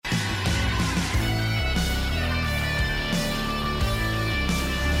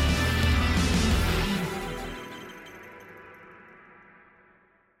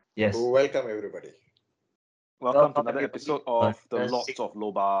Yes. Welcome everybody. Welcome to Welcome another everybody. episode of the A Lots of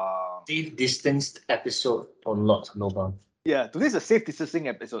Lobang. safe distanced episode for lots of lobang. Yeah, today's a safe distancing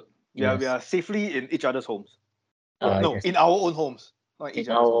episode. We Yes. are safely in each other's homes. Uh, No, yes. in our own homes, not each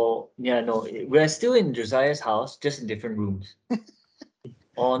In other's homes. we're still in Josiah's house, just in different rooms.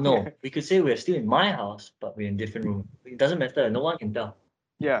 Or no, we could say we're still in my house, but we're in different rooms. It doesn't matter. No one can tell.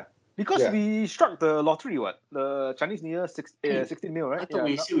 Yeah, because Yeah. we struck the lottery. What the Chinese New Year, Hey, 16 mil, I right? thought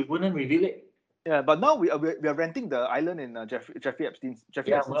we said we wouldn't reveal it. Yeah, but now we are renting the island in Jeffrey Epstein's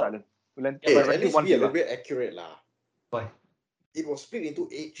well, Island. We're Yeah, we're but At renting least one be a little villa. bit accurate lah. Why? It was split into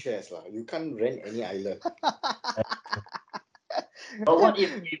 8 shares lah. You can't rent any island. But what if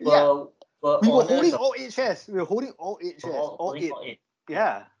we Yeah. were We were owners holding of all 8 shares. We were holding all 8 shares. All only 8. for it?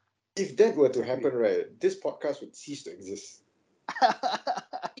 Yeah. If that were to Exactly. happen, right, this podcast would cease to exist.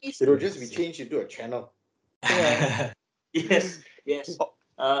 It will just be changed into a channel. Yeah. Yes. Oh.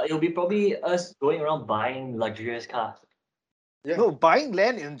 It'll be probably us going around buying luxurious cars. Yeah. No, buying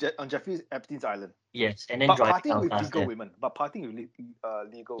land on Jeffrey Epstein's Island. Yes, and then But driving partying our with cars legal there. women. But partying with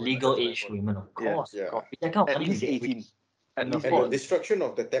legal women. Legal That's very age important. women, of Yeah. course. Yeah. God, that kind of At money least we get 18. At can least And the afford. destruction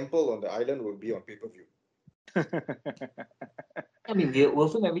of the temple on the island will be on pay-per-view. 18. I mean, we'll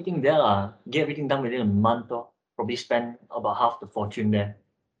film everything there, get everything done within a month, or probably spend about half the fortune there.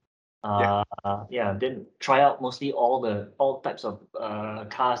 Then try out mostly all types of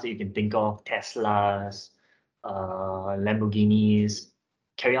cars that you can think of, Teslas, Lamborghinis,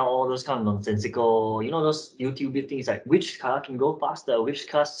 carry out all those kind of nonsensical, those YouTube things like which car can go faster, which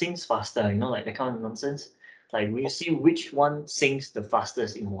car sinks faster, like that kind of nonsense. Like we see which one sinks the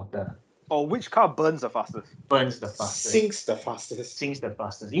fastest in water, Or which car burns the fastest? burns the fastest. Sinks the fastest. Sinks the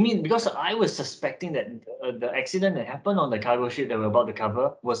fastest. You mean because I was suspecting that the accident that happened on the cargo ship that we're about to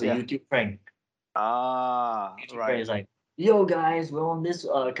cover was a Yeah. YouTube prank. YouTube prank Right. is like, yo guys, we're on this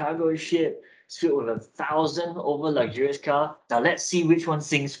cargo ship. It's filled with 1,000 over luxurious car. Now let's see which one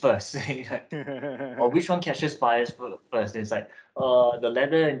sinks first, or which one catches fires first. It's like, the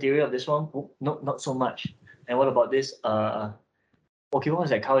leather interior of this one, no, not so much. And what about this? Okay, what was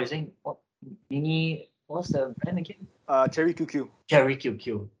that car you're saying? What's the brand again? Cherry QQ. Cherry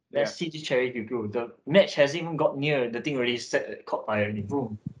QQ. Let's Yeah. see this Cherry QQ. The match hasn't even got near. The thing already caught fire already.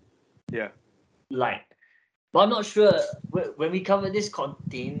 Boom. Yeah. Light. But I'm not sure. When we covered this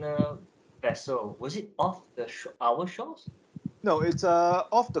container vessel, was it off our shores? No, it's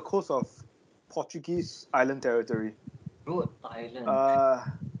off the coast of Portuguese island territory. Rhode Island.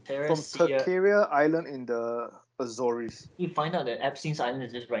 From Terracia. Terceira Island in the Azores. You find out that Epstein's Island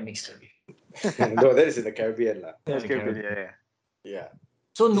is just right next to it. No, that is in the Caribbean lah. That's the Caribbean, Caribbean. yeah.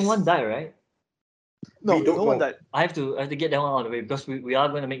 So no one died, right? No, We don't no one know. died. I have to get that one out of the way because we are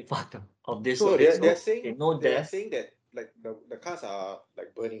going to make fun of this. So Okay, they're okay, saying no they're death, saying that like the cars are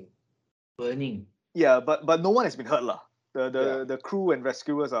like burning. burning. Yeah, but no one has been hurt lah. Yeah. The crew and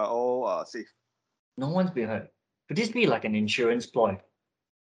rescuers are all safe. No one's been hurt. Could this be like an insurance ploy?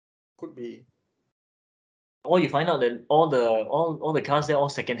 Could be. Or you find out that all the cars they're all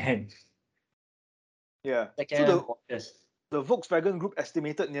second hand. Yeah. Second hand watches. The Volkswagen Group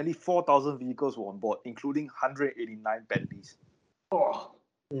estimated nearly 4,000 vehicles were on board, including 189 Bentleys. Oh,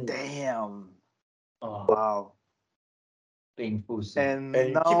 Damn. oh, Wow. painful. And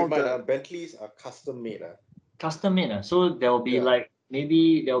And now keep in mind, the Bentleys are custom made. Custom made. So there'll be Yeah. like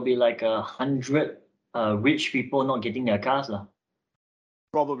maybe there'll be like 100 rich people not getting their cars lah.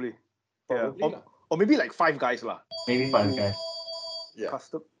 probably. Probably Yeah. lah. Or maybe like 5 guys lah. Maybe 5 guys. Yeah.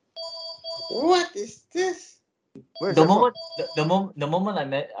 Custom. What is this? Where is The that from? moment the moment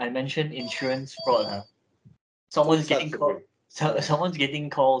I mentioned insurance fraud, someone's Phone getting starts called. ringing. Yeah. Someone's getting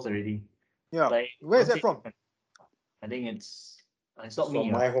calls already. Yeah. Like, Where is don't that from? say- I think it's not It's me.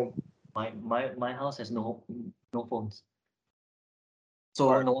 from my home. My house has no phones, so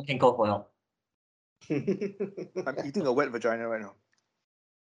Alright. no one can call for help. I'm eating a wet vagina right now.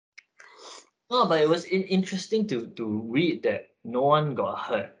 No, but it was interesting to read that no one got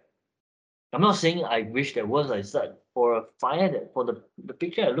hurt. I'm not saying I wish there was, like, for a fire that for the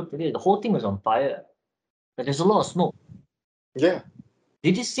picture I looked at it, the whole thing was on fire. But there's a lot of smoke. Yeah.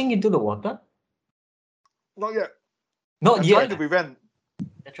 Did it sink into the water? Not yet. Not They're yet. trying to prevent.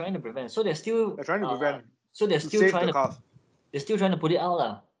 They're trying to prevent. So they're still. They're trying to prevent. So they're To still save trying the to. cars. They're still trying to put it out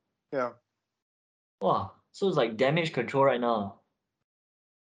lah. Yeah. Wow. So it's like damage control right now.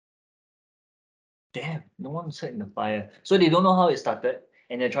 Damn, no one's hurt in the fire. So they don't know how it started,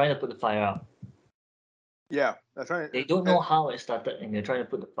 and they're trying to put the fire out. Yeah. They're trying. They don't know how it started, and they're trying to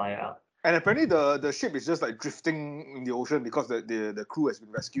put the fire out. And apparently the ship is just like drifting in the ocean because the crew has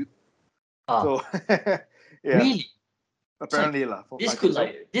been rescued. Ah, So yeah. really? Apparently, lah.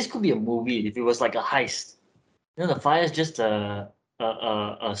 This could be a movie if it was like a heist. You know, the fire is just a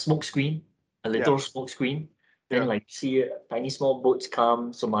smoke screen, a little smoke screen. Then Yeah. like see tiny small boats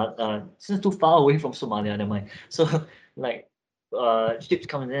come. It's not too far away from Somalia, never mind. So like ships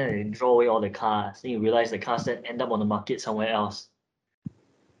come in there and draw away all the cars. Then you realize the cars then end up on the market somewhere else.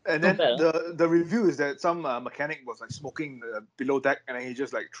 And Not then bad, the review is that some mechanic was like smoking below deck, and then he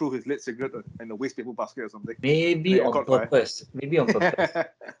just like threw his lit cigarette in the waste paper basket or something. Maybe Yeah, on caught fire. purpose. Maybe on purpose.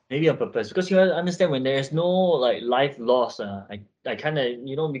 Maybe on purpose. Because you understand when there's no like life loss, I kind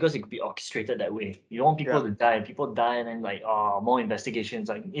of, because it could be orchestrated that way. You don't want people to die. People die and then like, more investigations.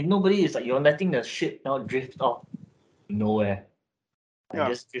 Like if nobody is like, you're letting the ship now drift off nowhere. Like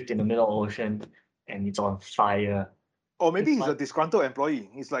just drift in the middle of the ocean and it's on fire. Or maybe he's a disgruntled employee.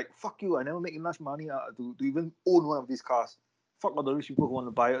 He's like, fuck you, I never make enough money to even own one of these cars. Fuck all the rich people who want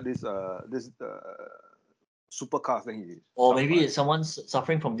to buy this supercars. Or maybe it's someone's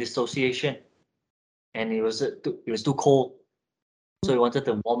suffering from dissociation and it was too cold. So he wanted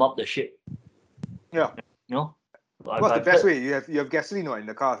to warm up the ship. Yeah. What's the best way? You have gasoline in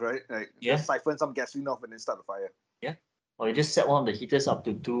the cars, right? Like just siphon some gasoline off and then start the fire. Yeah. Or you just set one of the heaters up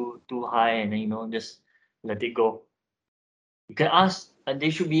to too high and then just let it go. You can ask, they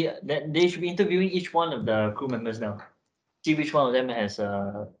should be interviewing each one of the crew members now. See which one of them has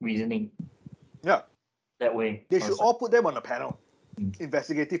reasoning. Yeah. That way. They should all put them on a panel.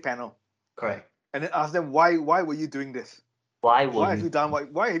 Investigative panel. Correct. And then ask them why were you doing this? Why have you done what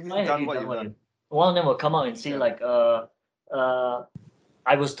you've done? One of them will come out and say like I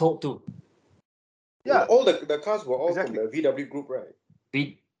was told to. Yeah. All the cars were all from the VW group, right?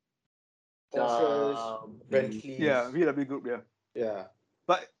 Porsches, Bentleys. Yeah, VW group, Yeah.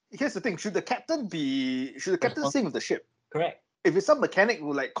 But here's the thing: should the captain sing with the ship? Correct. If it's some mechanic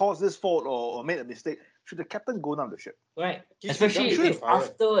who like caused this fault or made a mistake, should the captain go down the ship? Right. Especially if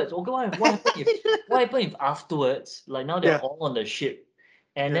afterwards. Okay, what happens if afterwards, like now they're all on the ship,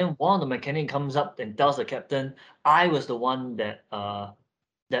 and then one of the mechanic comes up and tells the captain, I was the one that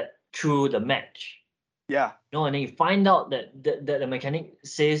threw the match. Yeah. And then you find out that the mechanic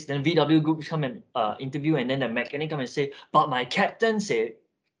says, then VW group come and interview, and then the mechanic come and say, but my captain said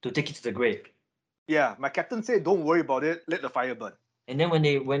to take it to the grave. Yeah, my captain said, don't worry about it, let the fire burn. And then when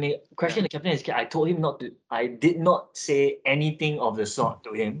they question the captain, I told him not to. I did not say anything of the sort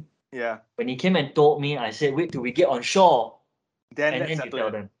to him. Yeah. When he came and told me, I said, wait till we get on shore. Then you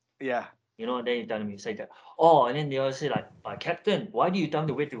tell them. Yeah. Then you tell them, say that. Oh, and then they all say like, Captain, why do you tell them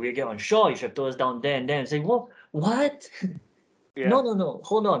to wait till we get on shore? You should have told us down there and then say, well, what? Yeah. No.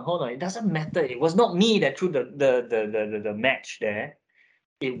 Hold on. It doesn't matter. It was not me that threw the match there.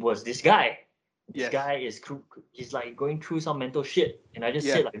 It was this guy. This guy he's like going through some mental shit. And I just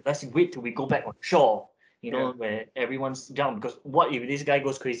said like, let's wait till we go back on shore, where everyone's down. Because what if this guy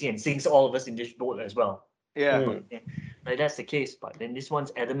goes crazy and sinks all of us in this boat as well? Yeah. Like that's the case. But then this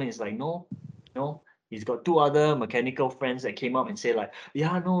one's adamant is like, no. He's got two other mechanical friends that came up and say like,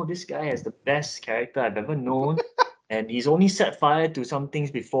 yeah, no, this guy has the best character I've ever known. And he's only set fire to some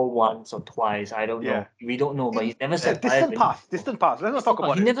things before once or twice. I don't know. We don't know, but he's never set fire. Distant past. Let's not talk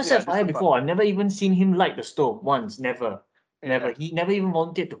about it. He never set fire before. I've never even seen him light the stove once. Never. He never even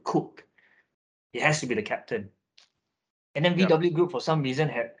wanted to cook. It has to be the captain. And then VW Group, for some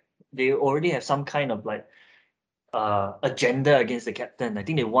reason, they already have some kind of like agenda against the captain. I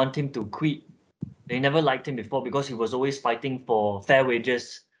think they want him to quit. They never liked him before because he was always fighting for fair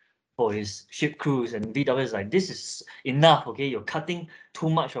wages for his ship crews, and VW is like, this is enough, okay? You're cutting too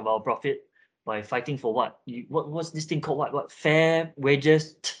much of our profit by fighting for what? What's this thing called? What fair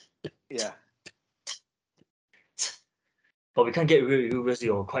wages? Yeah. But we can't get rid of you because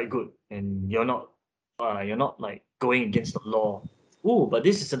you're quite good and you're not like going against the law. Oh, but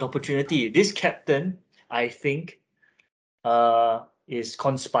this is an opportunity. This captain, I think, is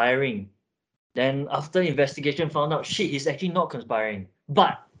conspiring. Then after investigation found out, shit, he's actually not conspiring.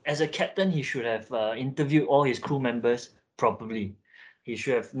 But as a captain, he should have interviewed all his crew members properly. He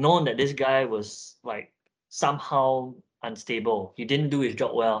should have known that this guy was like somehow unstable. He didn't do his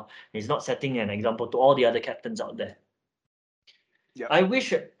job well. He's not setting an example to all the other captains out there. Yeah. I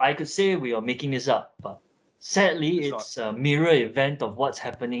wish I could say we are making this up, but sadly, it's a mirror event of what's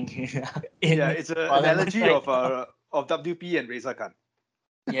happening. It's an analogy of WP and Reza Khan.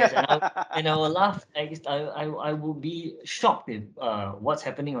 Yes, and I will laugh. I will be shocked if what's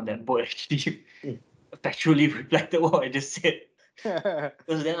happening on that boat actually factually reflected what I just said.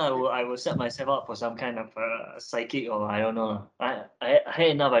 Because then I will set myself up for some kind of psychic or I don't know. I had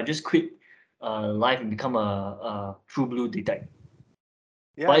enough. I just quit life and become a true blue detective.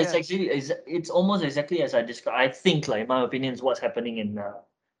 Yeah, but it's yeah. actually it's almost exactly as I described. I think, like in my opinion, is what's happening in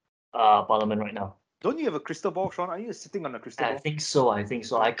Parliament right now. Don't you have a crystal ball, Sean? Are you sitting on a crystal I ball? think so. I think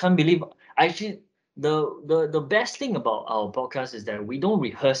so. I can't believe actually the best thing about our podcast is that we don't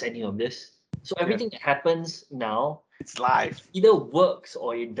rehearse any of this. So everything that happens now It's live. either works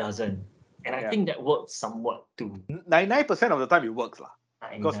or it doesn't. And I Yeah. think that works somewhat too. 99% of the time it works, lah.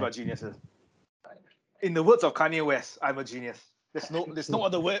 Because 99. we're geniuses. In the words of Kanye West, I'm a genius. There's no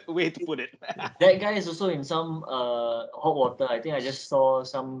other way to put it. That guy is also in some hot water. I think I just saw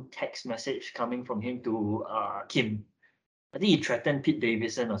some text message coming from him to Kim. I think he threatened Pete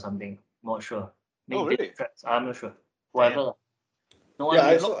Davidson or something. Not sure. Oh, Make really? threats. I'm not sure. Whatever. lah. No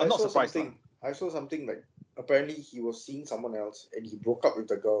Yeah, one I'm not I saw surprised, something. I saw something like apparently he was seeing someone else and he broke up with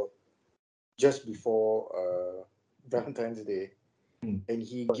the girl just before Valentine's Day, and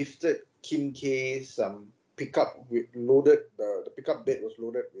he gifted Kim K some pickup with loaded the pickup bed was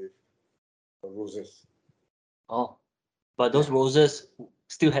loaded with roses. Oh, but those roses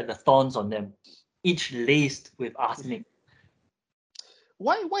still had the thorns on them, each laced with arsenic.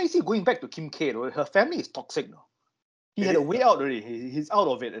 Why is he going back to Kim K? Though? Her family is toxic. No? He It had a is. way out already. He's out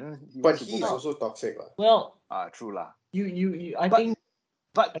of it. And then But wants to he is go back. also toxic, lah. Well, True lah. I think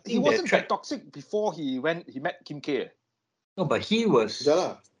But he think wasn't they're that toxic before he met Kim K. no, but he was. Yeah,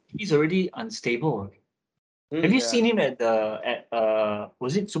 lah. He's already unstable. Have you Yeah. seen him at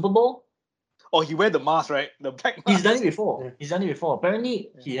was it Super Bowl? Oh, he wear the mask, right? The black mask. He's done it before. Yeah. He's done it before.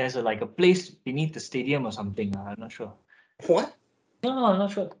 Apparently, he has a place beneath the stadium or something. I'm not sure. What? No, I'm not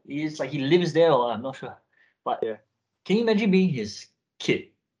sure. He's like he lives there, or I'm not sure. But Yeah. can you imagine being his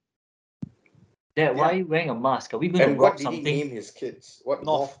kid? Dad, why are you wearing a mask? Are we going And to what rob did something? he name his kids? What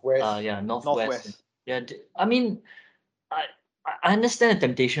North. Northwest? Yeah, Northwest. Northwest. Yeah, I mean, I understand the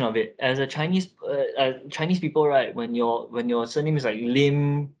temptation of it as a Chinese people, right? When your surname is like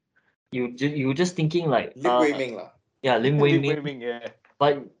Lim, you just thinking like Lim Wei Ming, lah. yeah, Lim Wei Lim Ming. Wei Ming, yeah.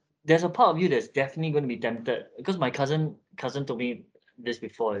 But there's a part of you that's definitely going to be tempted because my cousin told me this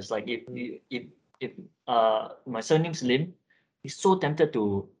before. It's like if my surname's Lim, he's so tempted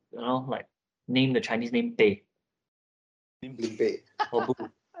to like name the Chinese name Pei Lim Pei. or Bu.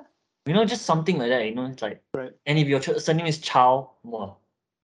 Just something like that. It's like Right. and if your surname is Chow, wow.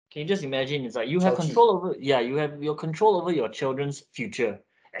 Can you just imagine? It's like you have Chao Chi. control over you have your control over your children's future.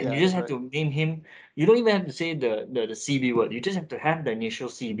 And Yeah, you just that's have to name him. You don't even have to say the CB word. You just have to have the initial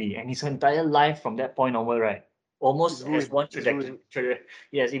CB. And his entire life from that point onward, right? Almost It's as ruined. one It's trajectory.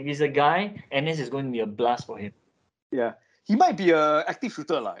 Yes, if he's a guy, NS is going to be a blast for him. Yeah. He might be a active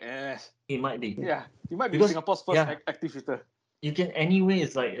shooter, lah. Yes. He might be. Yeah. He might be Because- Singapore's first active shooter. You can anyway,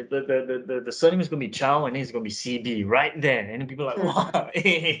 it's like the surname is gonna be Chow and then it's gonna be CB right there. And then people are like, wow,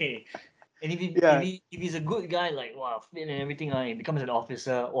 hey. And if he's a good guy, like wow, fit and everything, he becomes an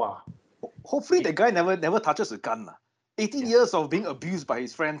officer, wow. Hopefully the guy never touches a gun. 18 years of being abused by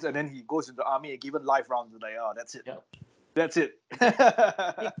his friends, and then he goes into the army and given life rounds. Like, oh, that's it. Yeah. That's it.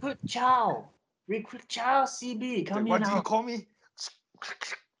 Recruit Chow, CB, come What here do you now. call me?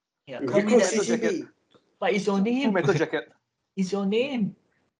 Yeah, call me Recruit that. CCB. But it's your Full name. metal jacket. It's your name.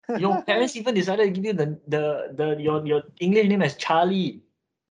 Your parents even decided to give you your English name as Charlie.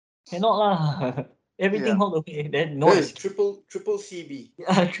 Cannot lah. Everything all the way. Then no, No, it's triple CB.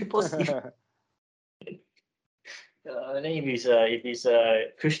 triple C. Then if he's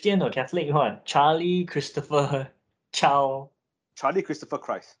Christian or Catholic, what? Charlie Christopher Chow. Charlie Christopher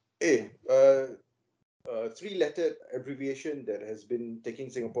Christ. Hey, three-letter abbreviation that has been taking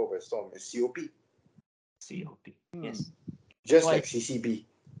Singapore by storm is COP. COP. Yes. Just Why? like CCB.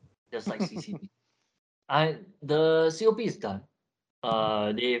 Just like CCB. The COP is done.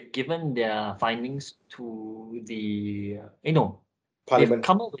 They've given their findings to the they've Parliament.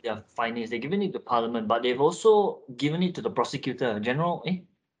 come up with their findings. They've given it to Parliament, but they've also given it to the prosecutor general.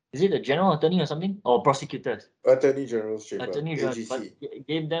 Is it the general attorney or something, or prosecutors? Attorney General's Chamber. Attorney General, but AGC.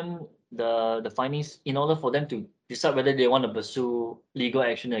 gave them the findings in order for them to decide whether they want to pursue legal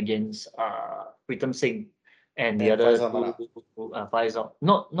action against Pritam Singh and the And other Faisal Malak. Faisal.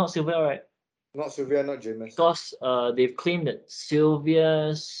 Not Sylvia, right? Not Sylvia, not James. Because they've claimed that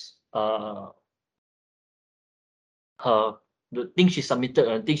Sylvia's the thing she submitted,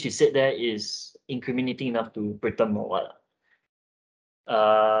 the thing she said there is incriminating enough to Pritam or what.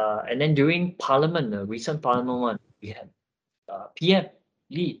 And then during Parliament, the recent Parliament one, we had PM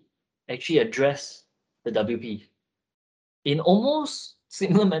Lee actually address the WP in almost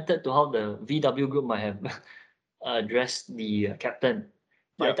similar method to how the VW group might have addressed the captain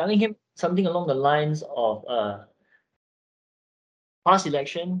by telling him something along the lines of past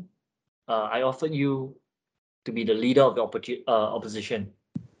election, I offered you to be the leader of the opposition.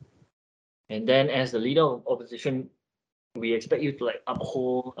 And then as the leader of opposition, we expect you to like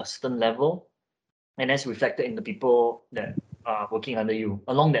uphold a certain level, and that's reflected in the people that are working under you.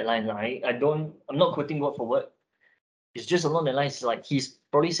 Along that line, I'm not quoting word for word. It's just along that line. It's like he's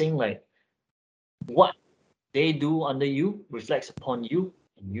probably saying like what they do under you reflects upon you,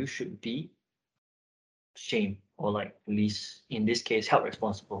 and you should be ashamed or like at least in this case held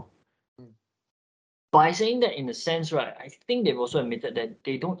responsible. By saying that in a sense, right, I think they've also admitted that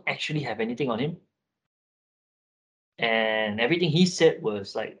they don't actually have anything on him. And everything he said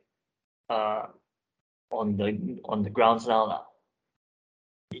was like on the grounds now.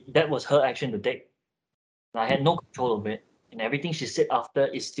 That was her action to take. I had no control of it. And everything she said after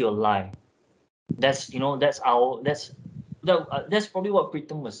is still a lie. That's that's probably what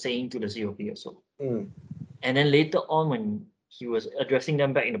Pritam was saying to the COP also. And then later on when he was addressing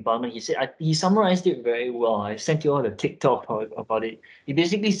them back in the parliament, he said he summarized it very well. I sent you all the TikTok about it. He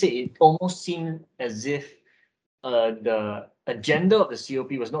basically said it almost seemed as if the agenda of the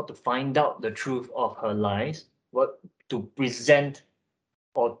COP was not to find out the truth of her lies, but to present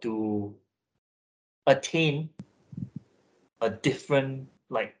or to attain a different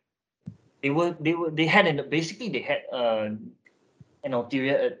they had an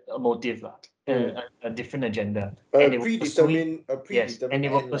ulterior motive a different agenda, and they were pursuing and they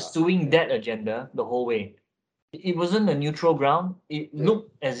were pursuing that agenda the whole way. It wasn't a neutral ground. It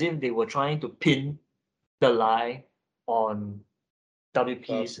looked as if they were trying to pin the lie on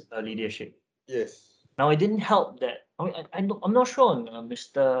WP's leadership. Yes. Now it didn't help that I'm not sure on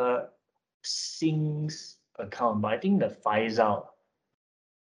Mr. Singh's account, but I think the Faisal,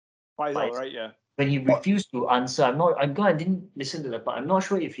 right? Yeah. when he refused to answer, I didn't listen to the part. I'm not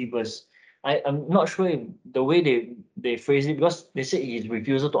sure if he was. I'm not sure if the way they phrased it, because they said his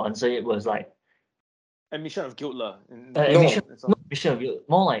refusal to answer it was like admission of guilt, admission of guilt.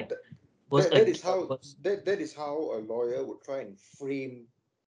 More like that is how a lawyer would try and frame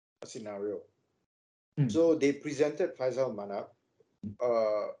a scenario. So they presented Faisal Manap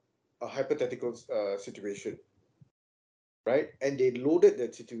a hypothetical situation, right? And they loaded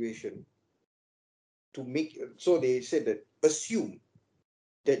that situation to make, so they said that assume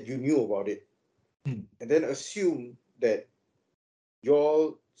that you knew about it, and then assume that you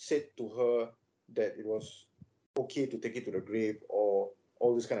all said to her that it was okay to take it to the grave or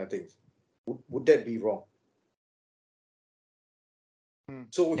all these kind of things. Would that be wrong?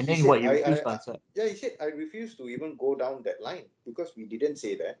 So and he then said, he said, I refuse to even go down that line because we didn't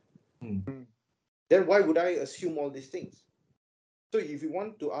say that. Then why would I assume all these things? So if you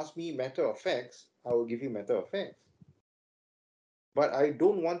want to ask me matter of facts, I will give you matter of facts. But I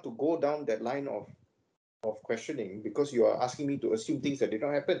don't want to go down that line of questioning because you are asking me to assume things that did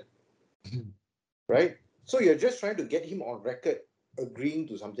not happen. Right? So you're just trying to get him on record agreeing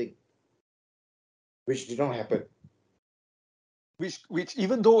to something which did not happen. Which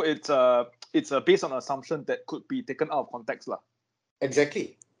even though it's based on an assumption that could be taken out of context.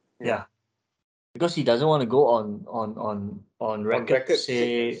 Exactly. Yeah. Because he doesn't want to go on record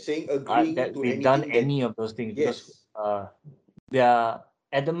saying agreeing that to we've done anything any of those things, yes. Because they are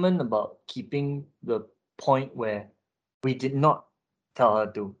adamant about keeping the point where we did not tell her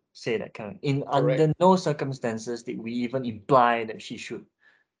to say that kind of under no circumstances did we even imply that she should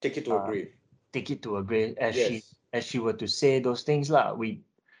take it to a grave. Take it to a grave as she were to say those things lah.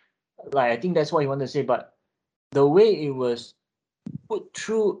 I think that's what he wanted to say, but the way it was put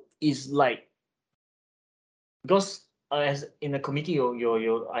through is like, because as in a committee,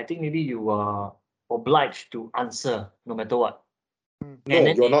 you I think maybe you are obliged to answer no matter what. No, and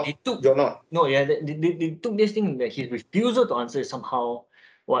then you're not. No, yeah, they took this thing that his refusal to answer is somehow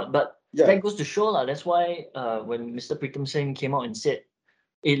but that goes to show that's why when Mr. Pritam Singh came out and said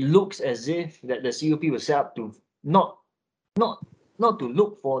it looks as if that the COP was set up to not to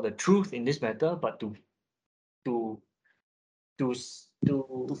look for the truth in this matter, but to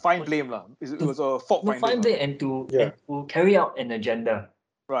find blame It was a fault finding. Find blame and to carry out an agenda.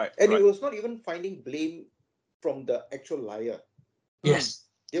 Right. And it was not even finding blame from the actual liar. Yes.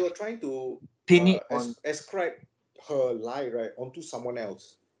 They were trying to pin it on ascribe her lie onto someone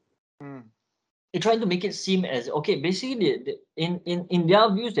else. They're trying to make it seem as okay. Basically, in their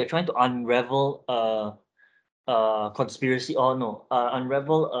views, they're trying to unravel conspiracy or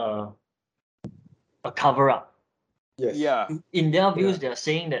unravel a cover up. Yes. Yeah. In their views, they're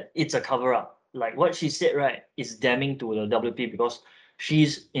saying that it's a cover up. Like what she said, right, is damning to the WP because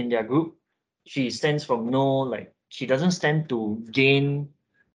she's in their group. She stands from she doesn't stand to gain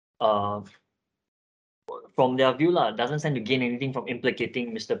from their view doesn't stand to gain anything from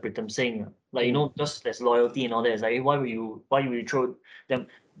implicating Mr. Pritam Singh. Just there's loyalty and all that. It's like why will you throw them?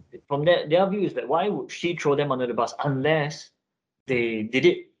 from their view is that why would she throw them under the bus unless they did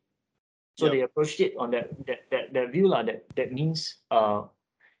it? So Yep. they approached it on that view lah. That means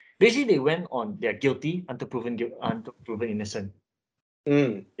basically they went on they're guilty until proven innocent.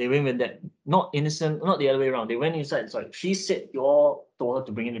 They went with that, not innocent, not the other way around. They went inside. It's like she said you all told her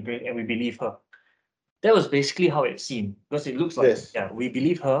to bring in the drink, and we believe her. That was basically how it seemed, because it looks like Yes. yeah, we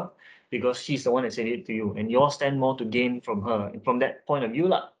believe her because she's the one that said it to you, and you all stand more to gain from her. And from that point of view,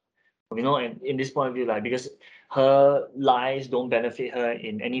 lah, you know, and in this point of view, like because her lies don't benefit her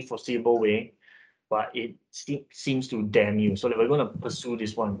in any foreseeable way, but it seems to damn you. So they were going to pursue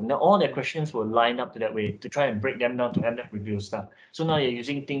this one. And all their questions were lined up to that way to try and break them down to have them reveal stuff. So now you're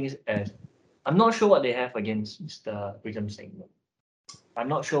using things as I'm not sure what they have against Mr. Pritam Singh. I'm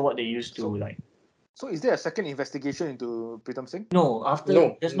not sure what they used to like. So is there a second investigation into Pritam Singh? No, after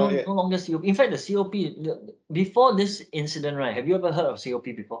No, there's not no yet. longer COP. In fact, the COP before this incident, right? Have you ever heard of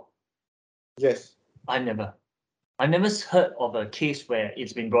COP before? Yes. I've never heard of a case where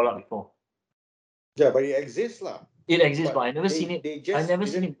it's been brought up before. Yeah, but it exists lah. It exists, but I never they- seen it. they just I've never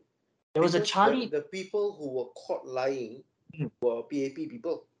seen didn't- it. There was a Because Charlie. The people who were caught lying were PAP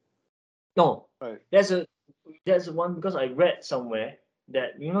people. No, Right. There's one because I read somewhere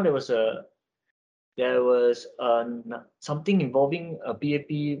that you know there was something involving a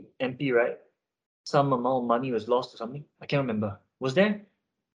PAP MP, right? Some amount of money was lost or something. I can't remember. Was there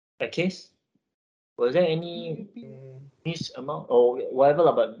a case? Was there any miss amount or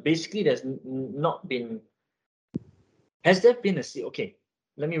whatever? But basically, there's not been. Has there been okay?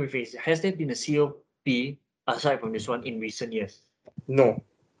 Let me rephrase. Has there been a COP aside from this one in recent years? No.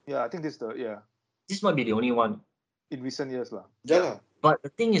 Yeah, I think this This might be the only one. in recent years lah. Yeah. But the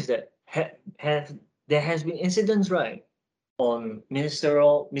thing is that there has been incidents, right, on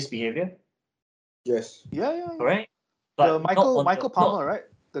ministerial misbehavior, Yes. Yeah. correct? The But not Michael Palmer, right?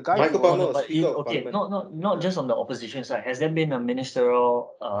 The guy. Michael who- Palmer was But Speaker of okay, Parliament. not just on the opposition side. Has there been a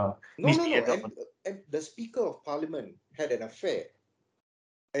ministerial No. misbehavior? And the Speaker of Parliament had an affair,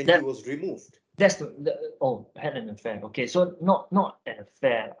 and That- he was removed. That's had an affair. Okay, so not an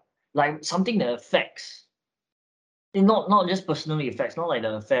affair, like something that affects. Not just personally affects, not like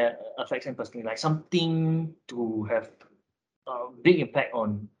the affair affects him personally, like something to have a big impact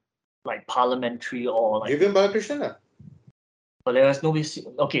on like parliamentary or like. Vivian Balakrishnan lah. But there was no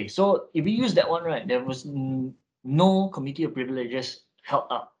okay, so if we use that one, right, there was no committee of privileges held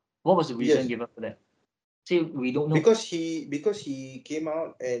up. What was the reason Yes. given for that? See, we don't know. Because he came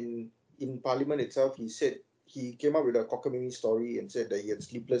out and in Parliament itself he said he came up with a cockamamie story and said that he had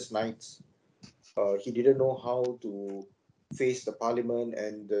sleepless nights. He didn't know how to face the Parliament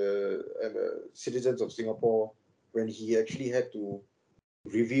and the citizens of Singapore when he actually had to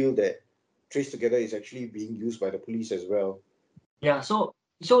reveal that Trace Together is actually being used by the police as well. Yeah, so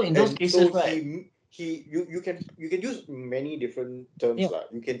in those And cases, so right? you can use many different terms Yeah. lah.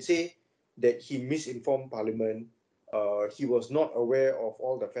 You can say that he misinformed Parliament. He was not aware of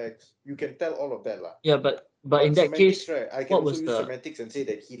all the facts. You can tell all of that lah. Yeah, but in that semantics, case, right, I can what also was use the- semantics and say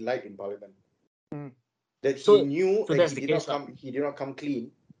that he lied in Parliament. Mm. That he So- knew so and that's he the did case not come. He did not come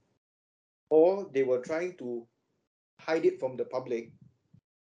clean, or they were trying to hide it from the public.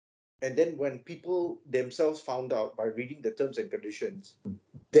 And then when people themselves found out by reading the terms and conditions,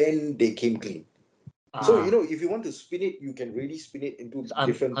 then they came clean. So Ah, you know, if you want to spin it, you can really spin it into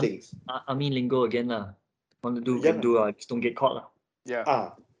different things. I mean lingo again lah. Want to do Yeah. can do just don't get caught lah.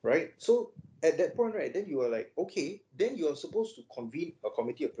 Yeah. Right. So at that point, right, then you are like, okay, then you are supposed to convene a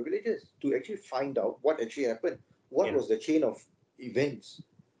committee of privileges to actually find out what actually happened. What Yeah. was the chain of events?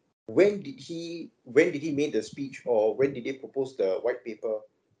 When did he make the speech, or when did they propose the white paper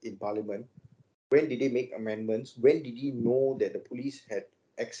in Parliament? When did they make amendments? When did he know that the police had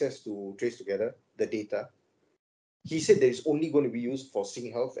access to Trace Together, the data? He said that it's only going to be used for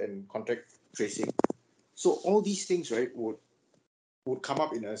SingHealth and contact tracing. So all these things, right, would come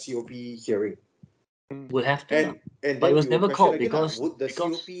up in a COP hearing. Would have to. lah. And But it then was we will never question called again, because- would the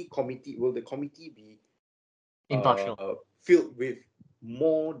because- COP committee, will the committee be Impartial. filled with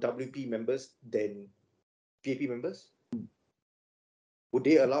more WP members than PAP members? Would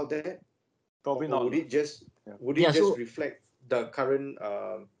they allow that? Probably Or not. would it just Yeah, so- reflect the current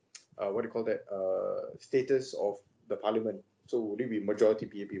what do you call that status of the Parliament? So would it be majority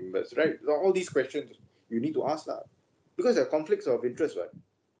PAP members? Right? So all these questions you need to ask lah, because there are conflicts of interest, right?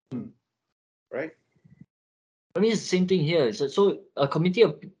 Right? I mean, it's the same thing here. So a committee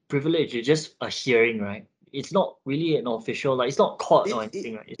of privilege is just a hearing, right? It's not really an official, like it's not court or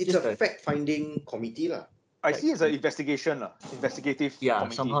anything, right? It's just a fact-finding committee lah. I see it's an investigation, investigative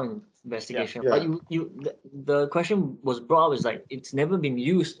committee. Somehow investigation. Yeah. But the question was brought up is like it's never been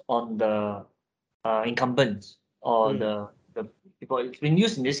used on the incumbents or the people. It's been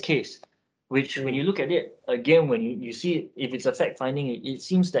used in this case, which when you look at it again, when you see it, if it's a fact finding, it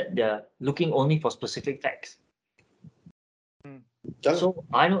seems that they're looking only for specific facts. So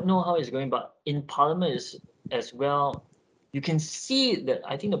I don't know how it's going, but in Parliament as well, you can see that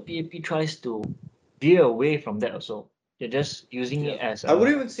I think the PAP tries to veer away from that also. They're just using it as I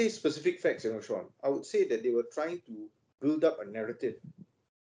wouldn't even say specific facts, Sean. I would say that they were trying to build up a narrative.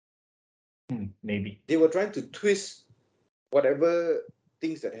 Maybe. They were trying to twist whatever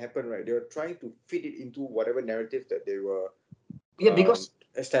things that happened, right? They were trying to fit it into whatever narrative that they were because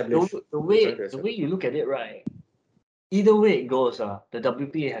established. the way you look at it, right? Either way it goes, the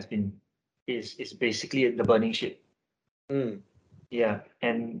WPA is basically the burning ship. Yeah,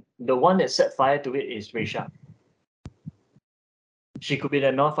 and the one that set fire to it is Reisha. She could be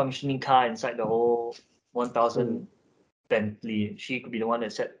the non-functioning car inside the whole 1000 Bentley. She could be the one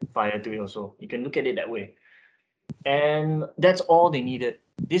that set fire to it also. You can look at it that way. And that's all they needed.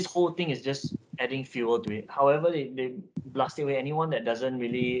 This whole thing is just adding fuel to it. However, they blast away anyone that doesn't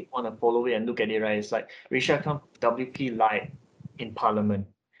really want to follow it and look at it, right? It's like Reisha Khan WP lied in Parliament.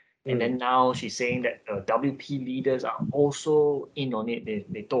 And then now she's saying that the WP leaders are also in on it.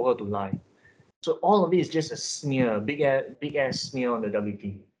 They told her to lie. So all of it is just a smear, big ass smear on the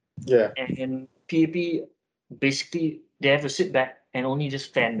WP. Yeah. And PAP basically they have to sit back and only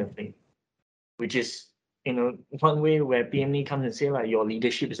just fan the flame, which is one way where PMLE comes and say like your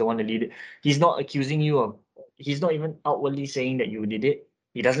leadership is the one that lead it. He's not accusing you of. He's not even outwardly saying that you did it.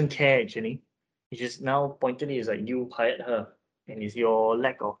 He doesn't care actually. He just now pointedly is like you hired her, and it's your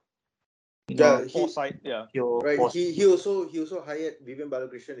lack of foresight. Yeah. Right. He also hired Vivian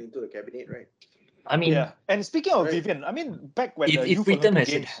Balakrishnan into the cabinet, right? I mean, and speaking of Vivian, I mean, back when the Youth Freedom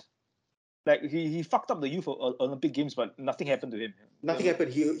Olympic Games, like he fucked up the Youth Olympic Games, but nothing happened to him. Nothing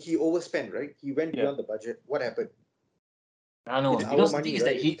happened. He overspent, right? He went beyond the budget. What happened? I know because the thing is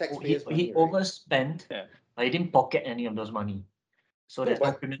that he overspent, but he didn't pocket any of those money, so there's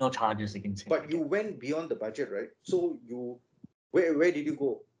no criminal charges against him. But you went beyond the budget, right? So where did you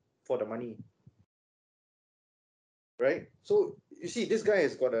go for the money? Right? So you see, this guy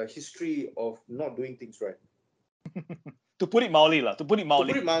has got a history of not doing things right. To put it mildly,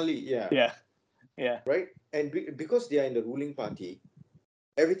 yeah. Right? And because they are in the ruling party,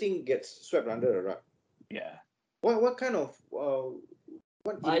 everything gets swept under the rug. Yeah. What kind of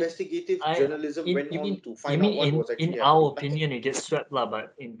investigative journalism went on to find out what was actually happening? In our opinion, it gets swept,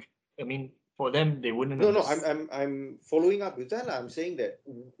 but for them, they wouldn't. No, I'm following up with that. I'm saying that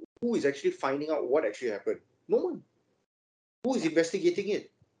who is actually finding out what actually happened? No one. Who is investigating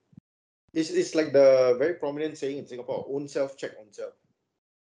it? It's like the very prominent saying in Singapore: "Own self, check on self."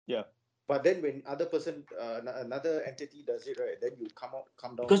 Yeah. But then when another entity does it, right, then you come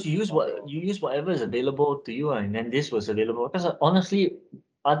down. Because you use whatever is available to you, and then this was available. Because honestly,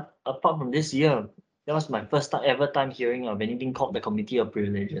 apart from this year, that was my first time hearing of anything called the Committee of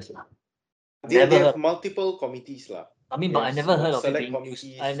Privileges. They have multiple committees. I mean, but I never heard of it being used.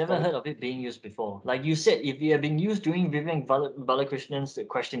 I never heard of it being used before. Like you said, if it had been used during Vivian Balakrishnan's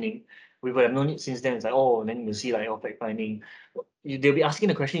questioning, we would have known it since then. It's like, then we'll see fact finding. They'll be asking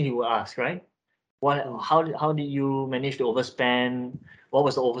the question you will ask, right? How did you manage to overspend? What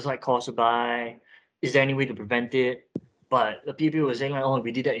was the oversight caused by? Is there any way to prevent it? But the people were saying like,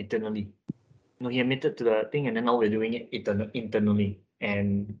 we did that internally. He admitted to the thing, and then now we're doing it internally,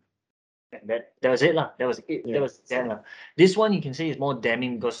 and that was it lah. That was it. Yeah. That was that. This one you can say is more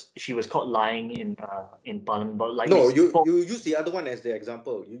damning because she was caught lying in Parliament. But like you use the other one as the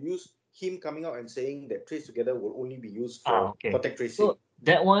example. You use him coming out and saying that Trace Together will only be used for contact tracing. So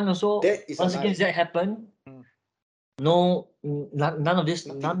that one also. Once again, that happened. No, none of this.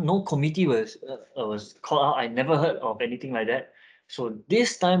 No committee was called out. I never heard of anything like that. So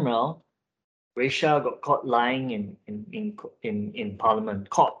this time round, Reisha got caught lying in Parliament.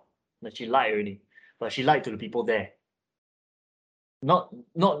 Caught. That she lied already, but she lied to the people there. Not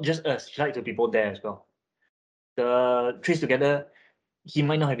just us. She lied to the people there as well. The Trace Together, he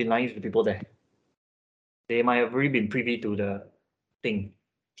might not have been lying to the people there. They might have already been privy to the thing.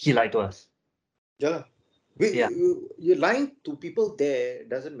 He lied to us. Yeah. You're lying to people there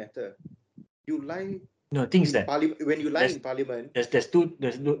doesn't matter. You lie. No, things that when you lie in Parliament, there's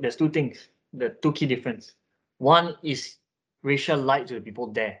two things. The two key difference. One is Reisha lied to the people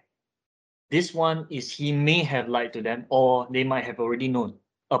there. This one is he may have lied to them, or they might have already known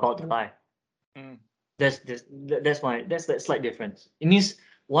about the lie. That's that slight difference. It means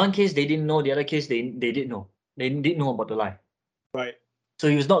one case they didn't know, the other case they did know. They did know about the lie. Right. So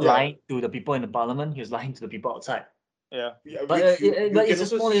he was not Yeah. lying to the people in the parliament. He was lying to the people outside. Yeah. Yeah, But which you but can it's a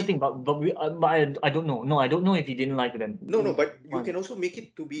also small see. little thing. But I don't know. No, I don't know if he didn't lie to them. No, but you One. can also make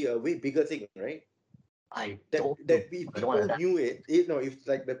it to be a way bigger thing, right? I That don't know. that if I don't want people that. knew it, if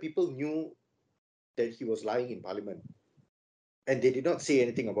like the people knew that he was lying in parliament, and they did not say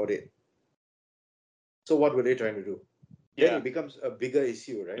anything about it. So what were they trying to do? Then Yeah. it becomes a bigger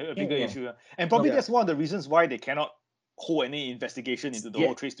issue, right? A bigger Yeah. issue. Yeah. And probably Yeah. that's one of the reasons why they cannot hold any investigation into the Yeah.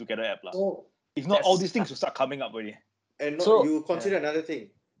 whole Trace Together app. So If not, all that's- these things will start coming up already. And not, So- you consider another thing.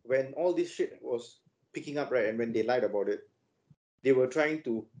 When all this shit was picking up, right, and when they lied about it, they were trying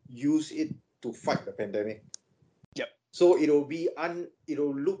to use it to fight the pandemic. Yep. So it'll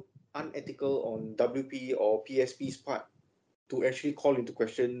look unethical on WP or PSP's part to actually call into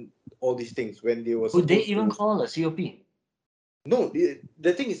question all these things when they were would they supposed even to. call a COP? No,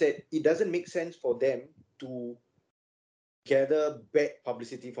 the thing is that it doesn't make sense for them to gather bad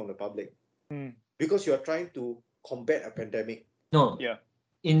publicity from the public because you are trying to combat a pandemic. No. Yeah.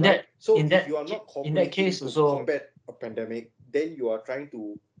 In right? that So in if that you are not in that case cooperating to also, combat a pandemic, then you are trying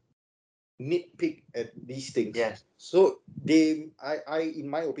to nitpick at these things. yes, So I in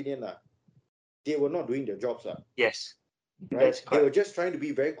my opinion, they were not doing their jobs, yes, right? that's They were correct. just trying to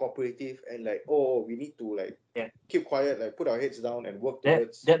be very cooperative and like, oh, we need to like Yeah. keep quiet, like put our heads down and work That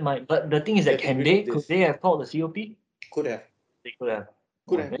towards that might. But the thing is that getting rid of could this. they have called the COP? Could have. They could have.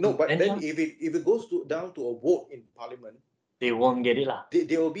 Could Oh, have. No, but then yeah, if it goes down to a vote in parliament, they won't get it lah. they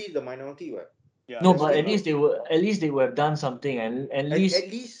will be the minority, right? Yeah. No, that's but the at thing, least they would have done something, and at At least.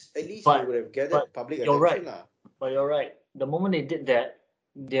 least but- they would have gathered but public you're attention, right. But you're right. The moment they did that,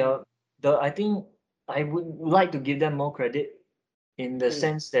 I think I would like to give them more credit in the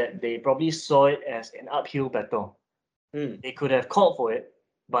sense that they probably saw it as an uphill battle. They could have called for it,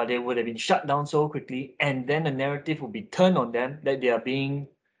 but they would have been shut down so quickly, and then the narrative would be turned on them that they are being,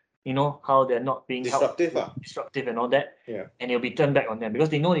 how they're not being Disruptive, disruptive and all that. Yeah. And it'll be turned back on them because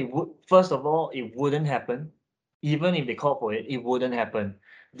they know it would. First of all, it wouldn't happen. Even if they called for it, it wouldn't happen.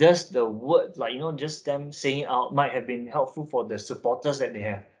 Just the words, just them saying it out might have been helpful for the supporters that they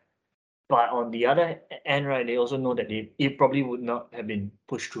have. But on the other end, right, they also know that it probably would not have been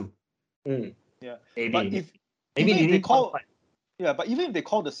pushed through. Yeah. Maybe. But if maybe even if they didn't call, qualify. yeah, but even if they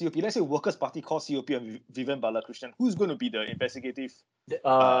call the COP, let's say Workers' Party calls COP and Vivian Balakrishnan, who's going to be the investigative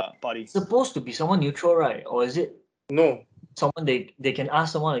party? It's supposed to be someone neutral, right? Or is it No. someone they can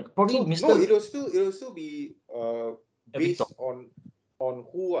ask someone like probably So, Mr. no, it'll still be based Victor. on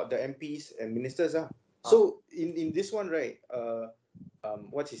who are the MPs and ministers are. So in this one, right?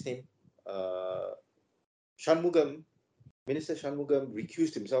 What's his name? Shanmugam, Minister Shanmugam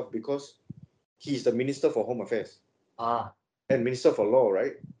recused himself because he's the Minister for Home Affairs and Minister for Law,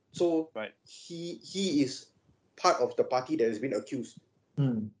 right? So Right. he is part of the party that has been accused,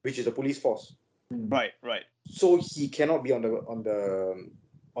 which is the police force. Right. So he cannot be on the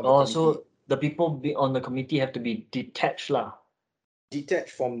committee. So the people on the committee have to be detached lah.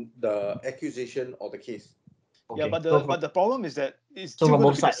 Detached from the accusation or the case. Yeah, Okay. but the problem is that it's So still from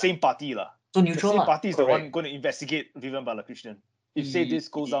going both to be the sides same party lah. So The neutral same lah. party is the Correct. one going to investigate Vivian Balakrishnan. If say this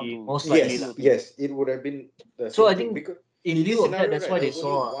goes down to most likely Yes, lah. yes, it would have been the same So I thing think because in this lieu of that, scenario, that's right, why there they was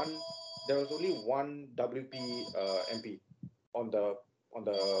saw. there was only one WP MP on the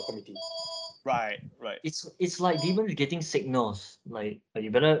committee. right. It's like even getting signals like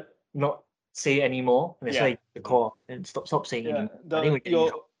you better not say anymore. That's Yeah. why the call and stop saying Yeah, anymore. I think we're getting in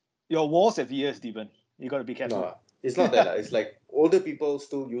trouble. your walls have ears, Stephen. You got to be careful. No, it's not that. It's like older people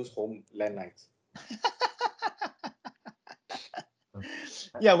still use home landlines.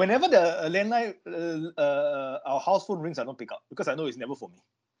 Yeah, whenever the landline, our house phone rings, I don't pick up because I know it's never for me.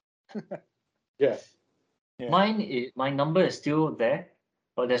 Yeah. My number is still there,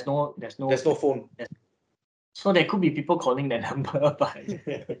 but there's no phone. So there could be people calling that number, but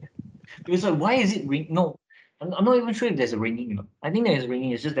it's like, why is it ring? No, I'm not even sure if there's a ringing. I think there's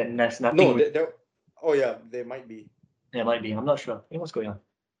ringing. It's just that there's nothing. No, oh yeah, there might be. There might be. I'm not sure. Hey, what's going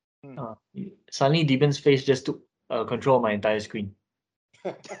on? Suddenly, Deepan's face just took control of my entire screen.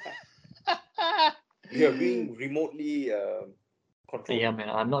 We are being remotely controlled. Yeah, man.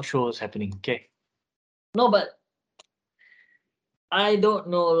 I'm not sure what's happening. Okay. No, but I don't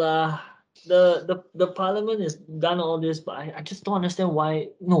know lah. The parliament has done all this, but I just don't understand why.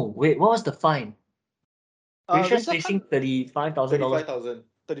 No, wait. What was the fine? Risha's facing $35,000. 35,000.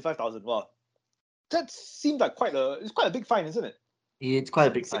 35,000. Wow, that seems like it's quite a big fine, isn't it? It's quite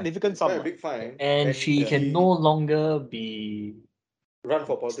a big fine. Significant sum. Quite a big fine. And she can no longer be run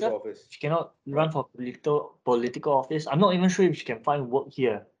for political office. She cannot run for political office. I'm not even sure if she can find work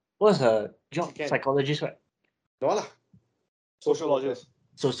here. What's her job? She can. Psychologist, right? No lah. Sociologist.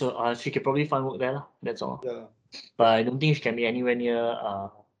 So she could probably find work there, lah. That's all. Yeah. But I don't think she can be anywhere near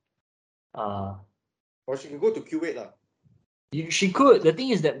Or she can go to Kuwait lah. she could. The thing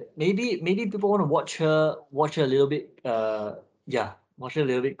is that maybe people want to watch her a little bit watch her a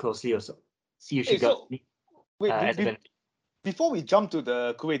little bit closely also. See if she Hey, got so, wait, as a benefit. before we jump to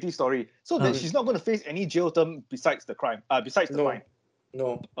the Kuwaiti story, so then she's not going to face any jail term besides the crime, besides the fine.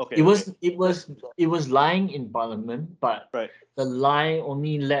 No. Okay. It was lying in parliament, but Right. the lie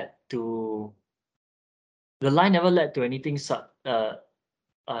only led to the lie never led to anything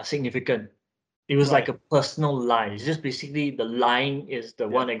significant. It was like a personal lie. It's just basically the lying is the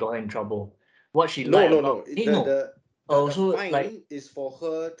one that got her in trouble. What she lied about. The fine like is for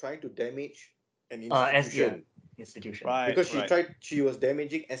her trying to damage an institution. Right. Because she was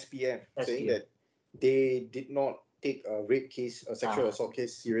damaging SPF, saying that they did not take a rape case, a sexual assault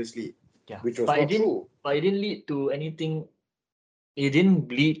case seriously. Yeah. Which was not true. But it didn't lead to anything. It didn't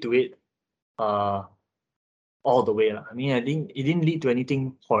lead to it all the way. I mean, it didn't lead to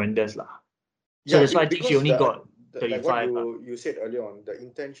anything horrendous. So that's why I think she only got 35. Like what you said earlier on, the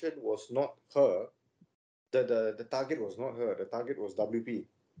intention was not her. The target was not her. The target was WP.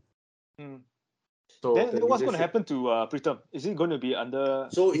 So then what's going to happen to Pritam? Is it going to be under?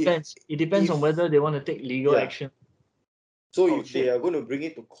 So it depends on whether they want to take legal action. So if they are going to bring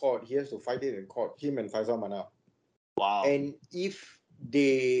it to court, he has to fight it in court. Him and Faisal Manaf. Wow. And if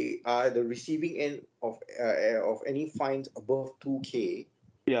they are the receiving end of any fines above 2K,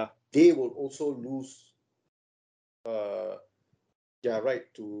 they will also lose their right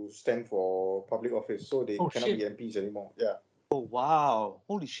to stand for public office. So they cannot be MPs anymore. Yeah. Oh wow!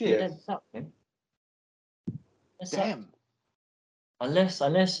 Holy shit! That's up, man. Damn. Unless so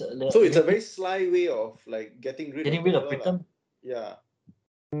it's a very sly way of like getting rid of Pritam. Yeah.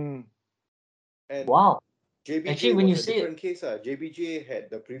 And wow. JBJ actually, when you was a different case. JBJ had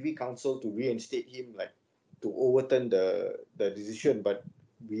the Privy Council to reinstate him, like to overturn the decision, but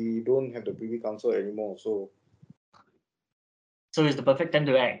we don't have the Privy Council anymore. So it's the perfect time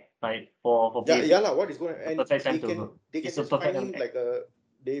to act, like for lah. What is going to and they can just find him like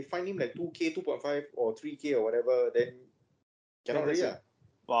they find him like 2K, 2.5 or 3K or whatever. Then cannot really.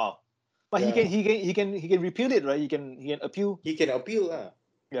 Wow. But he can repeal it, right? He can appeal. He can appeal,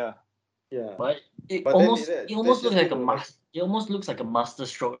 Yeah. Yeah. But it almost looks like it almost looks like a master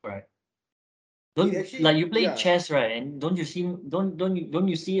stroke, right? Like you play chess, right? And don't you see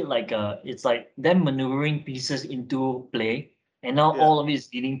it like it's like them maneuvering pieces into play, and now all of it is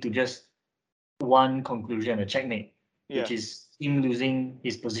leading to just one conclusion, a checkmate, which is him losing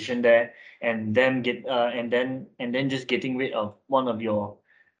his position there, and them and then just getting rid of one of your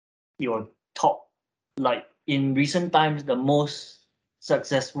top, like in recent times, the most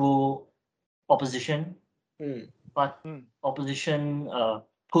successful opposition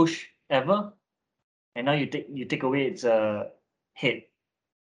push ever, and now you take away its head.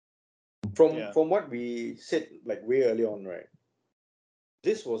 From what we said like way early on, right?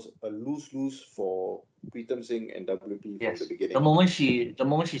 This was a lose-lose for Pritam Singh and WP from the beginning. The moment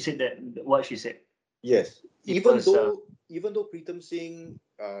she said that, what she said. Yes. Even though Pritam Singh,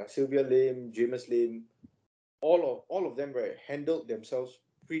 Sylvia Lim, James Lim, all of them right handled themselves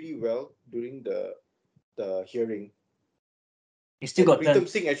pretty well during the hearing. He still got Pritam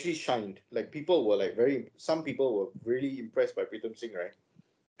Singh actually shined. Like people were like some people were really impressed by Pritam Singh, right?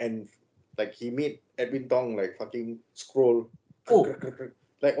 And like he made Edwin Tong like fucking scroll.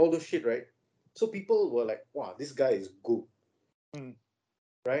 Like all those shit, right? So people were like, wow, this guy is good.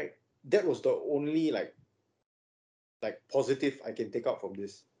 Right? That was the only like positive I can take out from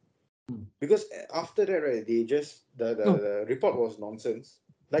this. Because after that, right, they just the report was nonsense.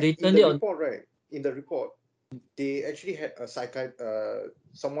 Like in the report, they actually had a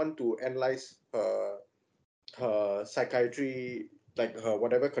someone to analyze her psychiatry, like her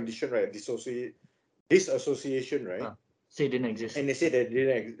whatever condition, right? Disassociation, right? Say it didn't exist. And they said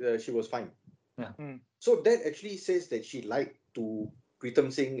that she was fine. Yeah. So that actually says that she lied to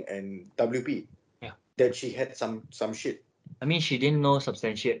Pritam Singh and WP. Yeah. That she had some shit. I mean, she didn't know what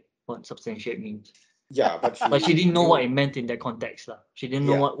substantiate means. Yeah, but she didn't know what it meant in that context. She didn't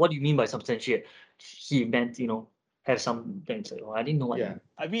know what do you mean by substantiate. He meant, have some things. I didn't know what it meant.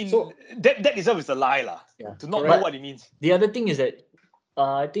 I mean, so that itself is a lie, to not know what it means. The other thing is that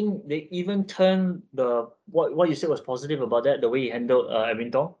I think they even turned what you said was positive about that, the way he handled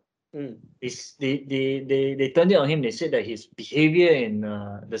Edwin Tong. They turned it on him. They said that his behavior in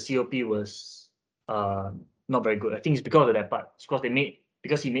the COP was not very good. I think it's because of that part. It's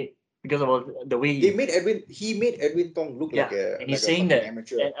because of the way He made Edwin Tong look yeah, like a and he's like a saying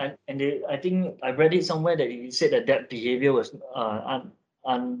fucking that, amateur. I think I read it somewhere that he said that behavior was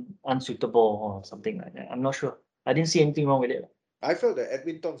unsuitable or something like that. I'm not sure. I didn't see anything wrong with it. I felt that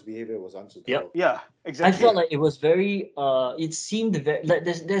Edwin Tong's behavior was unsuitable. Yeah, I exactly. felt like it was very it seemed very like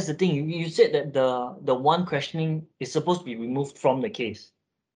there's the thing. You said that the one questioning is supposed to be removed from the case.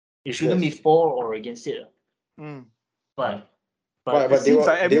 It shouldn't be Yes. for or against it. Mm. But But It they seems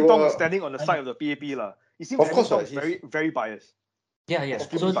like they Edwin Tong is were standing on the side of the PAP lah. It seems Of Edwin course, Tong right, is he's- very, very biased. yeah. Of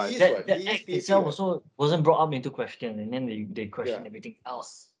course, So he is what? that He is act PAP, itself right? also wasn't brought up into question, and then they question Yeah. everything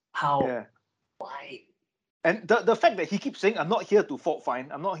else. How? Yeah. Why? And the fact that he keeps saying, I'm not here to fault find,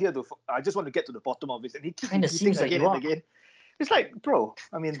 I'm not here to, I just want to get to the bottom of this. And he keeps Kinda repeating seems like again you and are. again. It's like, bro,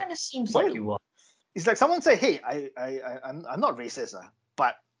 I mean, Kind of seems why- like you are. it's like someone say, hey, I'm not racist,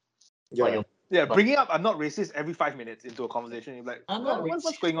 but Yeah. But you're- yeah, But- bringing up I'm not racist every 5 minutes into a conversation, you're like, I'm not what's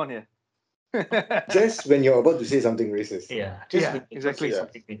racist. going on here? Just when you're about to say something racist. Yeah, Yeah, when you exactly. say Yeah.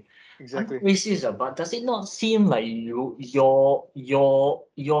 something. I'm Exactly. not racist, but does it not seem like your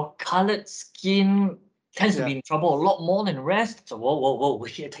colored skin tends to Yeah. be in trouble a lot more than the rest? So whoa,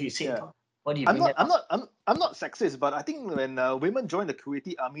 shit, you say Yeah. what do you I'm bring not, that up? I'm not sexist, but I think when women join the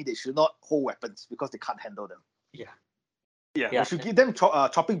Kuwaiti army, they should not hold weapons because they can't handle them. Yeah. Yeah, Yeah. they should give them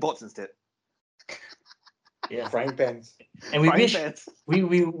chopping boards instead. Yeah. Frying pans. And we Frying wish pans. we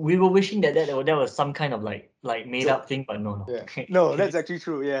were wishing that was some kind of like made Joke. up thing, but no. Yeah. No, that's actually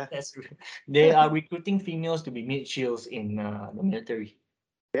true. Yeah. They are recruiting females to be mid shields in the military.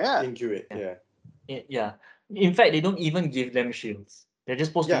 Yeah. In Kuwait. Yeah. Yeah. Yeah. In fact, they don't even give them shields. They're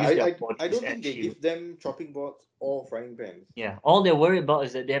just supposed to use their bodies I don't as think they shields. give them chopping boards or frying pans. Yeah, all they're worried about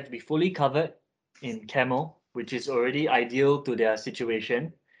is that they have to be fully covered in camo, which is already ideal to their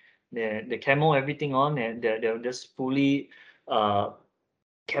situation. The camo everything on, and they're just fully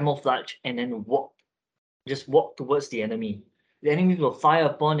camouflage and then just walk towards the enemy. The enemy will fire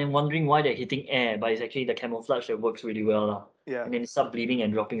upon them, wondering why they're hitting air, but it's actually the camouflage that works really well. Yeah. And then they start bleeding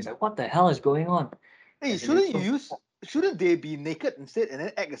and dropping. It's like, what the hell is going on? Hey, As in, it's shouldn't they be naked instead and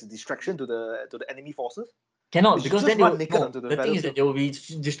then act as a distraction to the enemy forces? Cannot, They should because just then run naked onto the the thing is that they will be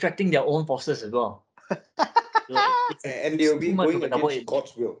distracting their own forces as well. And they'll be too much going of a double against edge.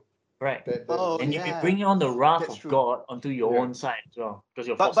 God's will. Right. Oh, And you'll be yeah. bringing on the wrath That's of true. God onto your Yeah. own side as well, because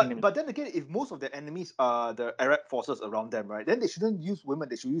you're forcing them. But then again, if most of the enemies are the Arab forces around them, right, then they shouldn't use women.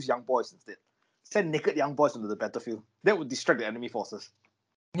 They should use young boys instead. Send naked young boys into the battlefield. That would distract the enemy forces.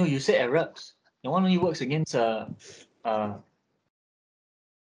 No, you said Arabs. The one only works against like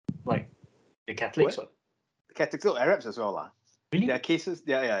the Catholics. What? Catholics, so Arabs as well, lah. Really? There are cases.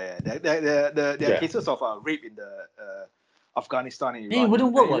 Yeah. There are Yeah. cases of rape in the Afghanistan and Iran. Then it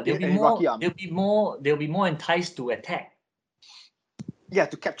wouldn't work. and- What? They'll be and more. Iraqi army. They'll be more enticed to attack. Yeah,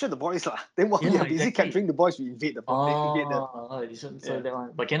 to capture the boys, lah. Then while Yeah, you're busy exactly. capturing the boys, we invade the. Invade them. So Yeah. that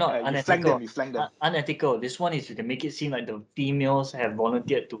one, but cannot You flank unethical. them. You flank them. Unethical. This one is you can make it seem like the females have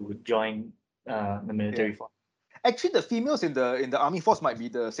volunteered to join the military force. Actually, the females in the army force might be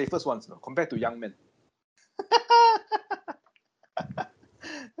the safest ones, no, compared to young men.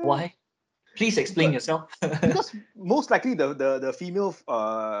 Why? Please explain yourself. Because most likely the female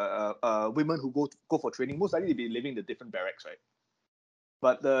women who go for training, most likely they be living in the different barracks, right?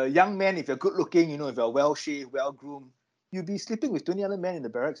 But the young men, if you're good looking, if you're well shaved, well groomed, you'll be sleeping with 20 other men in the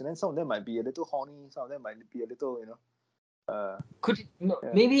barracks, and then some of them might be a little horny, some of them might be a little,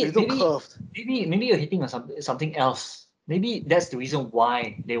 Maybe a little curved. maybe you're hitting on something else. Maybe that's the reason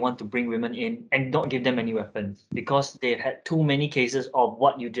why they want to bring women in and not give them any weapons, because they've had too many cases of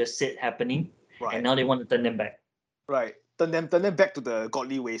what you just said happening, Right. and now they want to turn them back. Right. Turn them back to the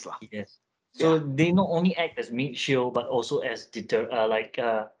godly ways, lah. Yes. So they not only act as meat shield, but also as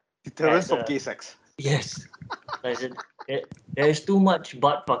Deterrence from gay sex. Yes. There is too much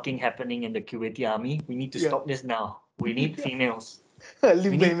butt fucking happening in the Kuwaiti army. We need to stop this now. We need females.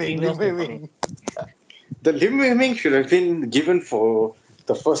 Lim need Wei females to come Ming. The Lim Wei Ming should have been given for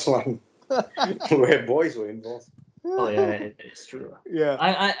the first one, where boys were involved. Oh yeah, it's true. Yeah.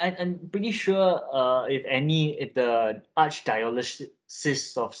 I'm pretty sure if the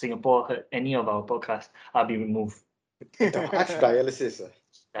archdiocese of Singapore heard any of our podcasts, I'll be removed. The archdiocese.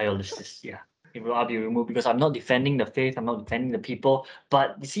 Dialysis, yeah. I'll be removed because I'm not defending the faith, I'm not defending the people.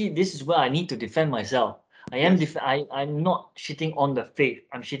 But you see, this is where I need to defend myself. I'm not shitting on the faith.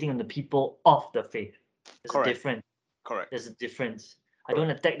 I'm shitting on the people of the faith. There's a difference. Correct. There's a difference. I don't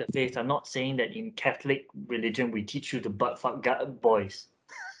attack the faith. I'm not saying that in Catholic religion we teach you to butt fuck boys.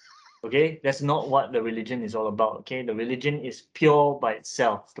 Okay, that's not what the religion is all about. Okay, the religion is pure by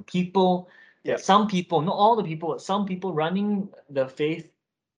itself. The people Yeah. Some people, not all the people, some people running the faith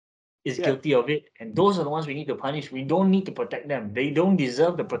is guilty of it, and those are the ones we need to punish. We don't need to protect them. They don't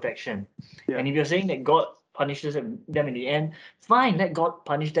deserve the protection. Yeah. And if you're saying that God punishes them in the end, fine, let God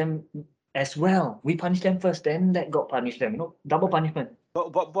punish them as well. We punish them first, then let God punish them. Double punishment.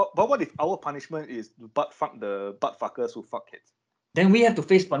 But what if our punishment is to butt fuckers who fuck kids? Then we have to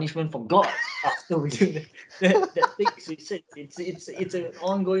face punishment from God after we do that thing. So he said it's an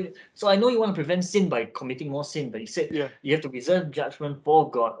ongoing. So I know you want to prevent sin by committing more sin, but he said you have to reserve judgment for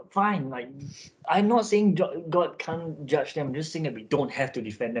God. Fine, like I'm not saying God can't judge them. I'm just saying that we don't have to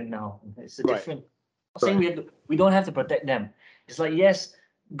defend them now. It's a different. I'm saying we don't have to protect them. It's like yes,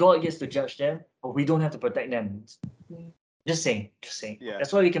 God gets to judge them, but we don't have to protect them. Just saying. Yeah.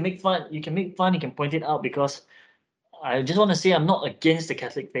 That's why we can make fun. You can make fun. You can point it out because. I just want to say I'm not against the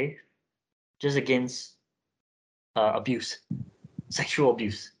Catholic faith, just against abuse, sexual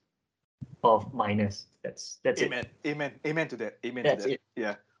abuse of minors. That's Amen. it. Amen to that. Amen That's to that. it.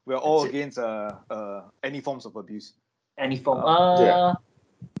 Yeah, we're all That's against any forms of abuse. Any form.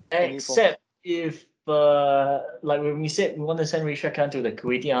 Except if like when we said we want to send Risha Khan to the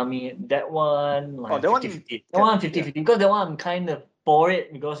Kuwaiti army, that one like 50-50. That one 50-50 because that one I'm kind of for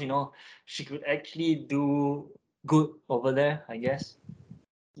it because she could actually do good over there, I guess.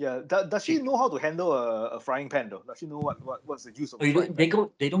 Yeah, does she know how to handle a frying pan though? Does she know what's the use of a frying pan?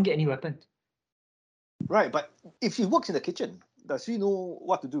 They don't get any weapons. Right, but if she works in the kitchen, does she know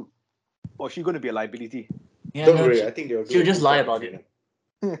what to do? Or is she going to be a liability? Yeah, don't worry, I think she'll just lie about it.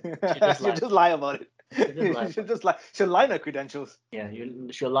 She'll just lie about it. She'll lie on her credentials. Yeah,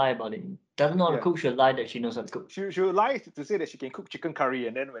 she'll lie about it. Doesn't know how to cook, she'll lie that she knows how to cook. She'll lie to say that she can cook chicken curry,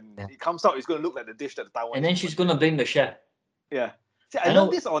 and then when it comes out, it's going to look like the dish that the Taiwanese. And then she's going to blame the chef. Yeah. See, I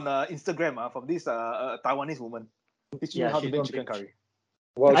learned this on Instagram from this Taiwanese woman. Teaching me how to make chicken curry.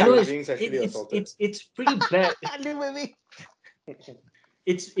 Well, I know it's pretty bad.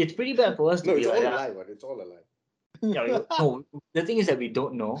 It's pretty bad for us to be like that. No, it's all a lie, but it's all a lie. Yeah, no, the thing is that we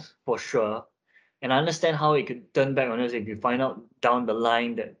don't know for sure. And I understand how it could turn back on us if you find out down the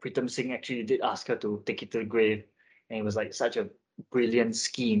line that Pritam Singh actually did ask her to take it to the grave. And it was like such a brilliant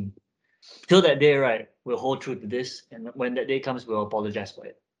scheme. Till that day, right, we'll hold true to this. And when that day comes, we'll apologize for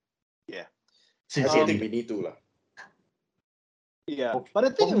it. Yeah. I think we need to lah. Yeah.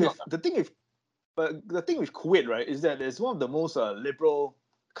 But the thing with Kuwait, right, is that it's one of the most liberal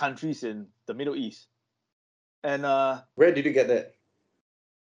countries in the Middle East. And where did you get that?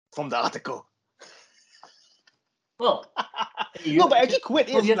 From the article. Well, no, but actually Kuwait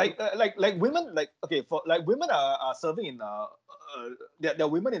is like women women are serving in there are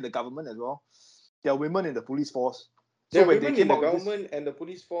women in the government as well. There are women in the police force. There are women in the government and the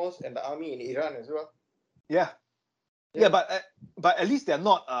police force and the army in Iran as well. Yeah, but at least they're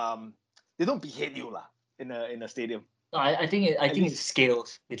not they don't behead you lah in a stadium. No, I think it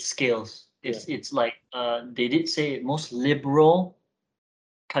scales. It scales. It's like they did say most liberal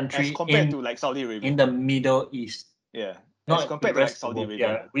country as compared to like Saudi Arabia in the Middle East. Yeah. Not as compared to like Saudi Arabia.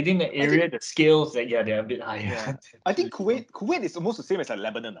 Yeah. Within the area, the scales they're a bit higher. Yeah. I think Kuwait is almost the same as like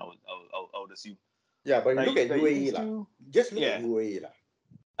Lebanon, I would assume. Yeah, but like, look at UAE lah. Just look at UAE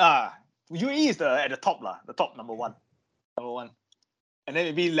lah. UAE is at the top lah, the top number one. And then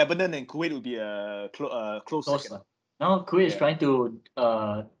maybe Lebanon and Kuwait would be a close second. Now Kuwait is trying to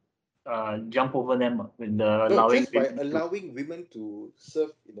jump over them with the allowing women to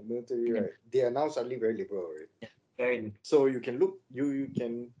serve in the military, right? They are now suddenly very liberal, right? Yeah, very. So you can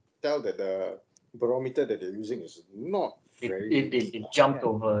can tell that the barometer that they're using is not very. It jumped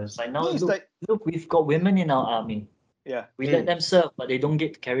over. It's like now look, we've got women in our army. Yeah. We let them serve, but they don't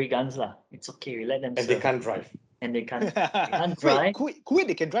get to carry guns lah. It's okay. We let them serve. And they can't drive. And they can't drive. Wait, Kuwait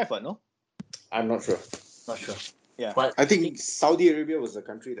they can drive, no? I'm not sure. Not sure. Yeah. But I think Saudi Arabia was the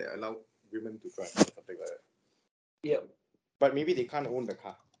country that allowed women to drive, something like that. Yeah. But maybe they can't own the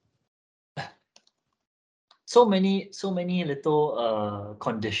car. So many little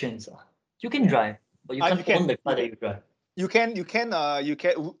conditions. You can drive, but you can't own the car that you drive. You can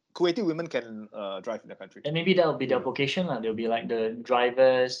Kuwaiti women can drive in the country. And maybe that will be their vocation. They'll be like the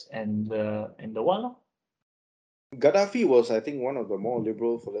drivers and the what? Gaddafi was, I think, one of the more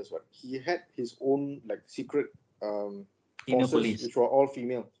liberal fellas, but he had his own like secret forces, police, which were all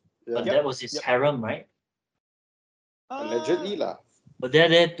female. Yeah. But that was his harem, right? Allegedly lah. But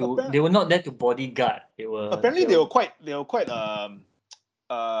they were not there to bodyguard. They were quite apparently they're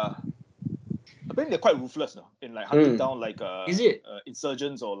quite ruthless now in like hunting down like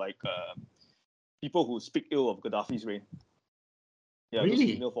insurgents or like people who speak ill of Gaddafi's reign. Yeah, really?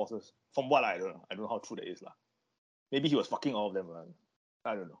 Those female forces. From what I don't know how true that is lah. Maybe he was fucking all of them.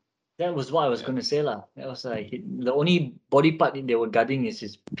 I don't know. That was what I was gonna say lah. That was like the only body part they were guarding is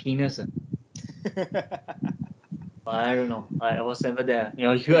his penis. I don't know. I was never there.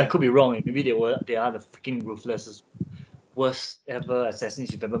 I could be wrong. Maybe they are the freaking ruthless, worst ever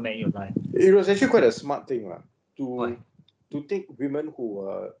assassins you've ever met in your life. It was actually quite a smart thing, Why? to take women who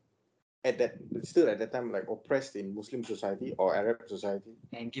were at that time like oppressed in Muslim society or Arab society,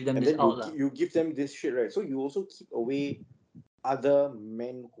 And give them and this then out. you give them this shit, right? So you also keep away other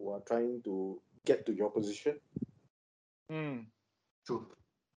men who are trying to get to your position. True.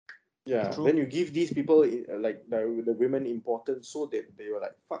 Yeah. True. Then you give these people like the women importance, so that they were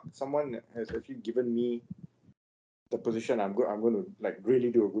like, fuck, someone has actually given me the position. I'm going to like really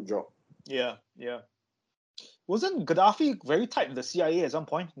do a good job. Yeah. Wasn't Gaddafi very tight with the CIA at some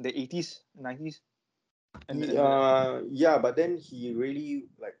point in the 80s, 90s? Yeah, but then he really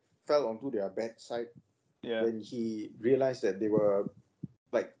like fell onto their bad side when he realized that they were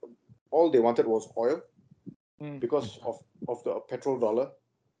like all they wanted was oil because of the petrol dollar.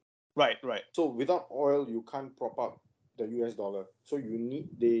 Right. So without oil, you can't prop up the US dollar. So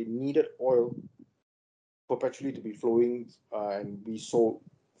they needed oil perpetually to be flowing and be sold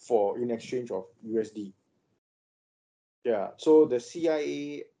in exchange of USD. Yeah, so the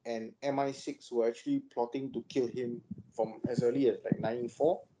CIA and MI6 were actually plotting to kill him from as early as like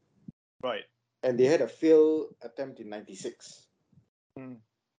 94. Right. And they had a failed attempt in 96.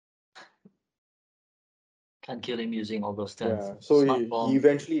 Can't kill him using all those terms. Yeah, so he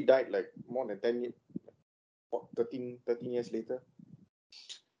eventually died like more than 13 years later.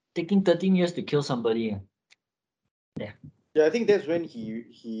 Taking 13 years to kill somebody. Yeah. Yeah, I think that's when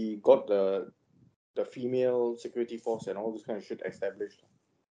he got the female security force and all this kind of shit established.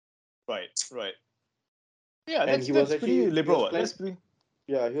 Right. Yeah, and that's pretty liberal. That's pretty.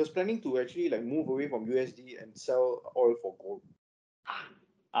 Yeah, he was planning to actually like move away from USD and sell oil for gold.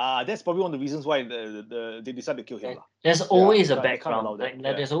 That's probably one of the reasons why they decided to kill him. There's always a They can't background. allow that.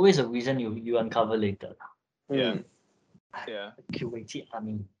 There's always a reason you uncover later. Yeah. Kuwaiti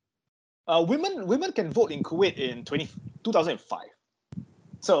army. Women can vote in Kuwait in 2005.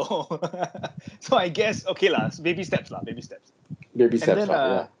 So so I guess okay lah, baby steps.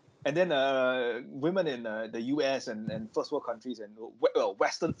 And then women in the US and first world countries and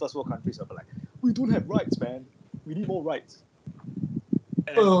Western first world countries are like, we don't have rights, man. We need more rights.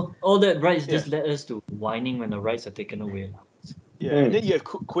 All that rights just led us to whining when the rights are taken away. Yeah, and then you have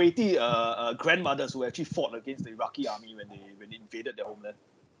Kuwaiti grandmothers who actually fought against the Iraqi army when they invaded their homeland.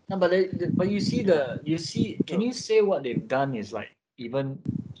 No, but you see. Can you say what they've done is like even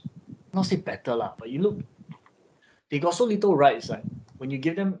not say better lah, but you look, they got so little rights. Like when you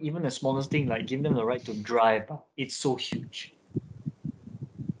give them even the smallest thing, like give them the right to drive, it's so huge.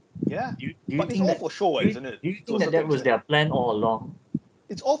 Yeah, but it's all for show, isn't it? Do you think that was their plan all along?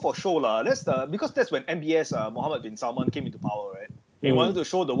 It's all for show, lah. Because that's when MBS Mohammed bin Salman came into power, right? They wanted to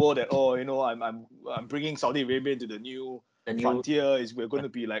show the world that I'm bringing Saudi Arabia to the new frontier. We're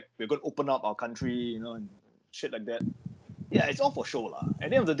going to open up our country, and shit like that. Yeah, it's all for show, lah. At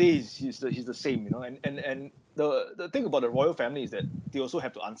the end of the day, he's the same, And the thing about the royal family is that they also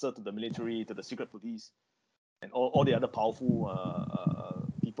have to answer to the military, to the secret police, and all the other powerful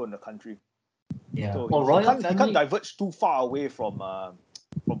people in the country. Yeah. So he can't diverge too far away from how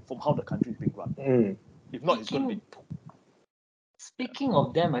the country is being run. If not, it's going to be. Speaking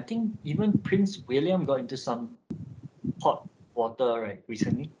of them, I think even Prince William got into some hot water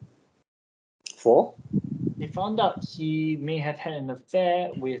recently. They found out he may have had an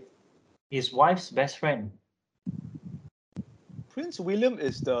affair with his wife's best friend. Prince William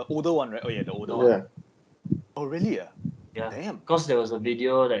is the older one, right? Oh yeah, the older one. Oh really? Yeah. Damn. Because there was a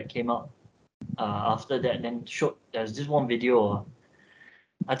video that came out after that, then there's this one video.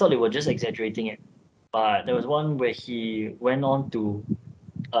 I thought they were just exaggerating it, but there was one where he went on to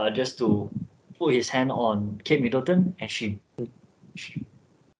just to put his hand on Kate Middleton, and she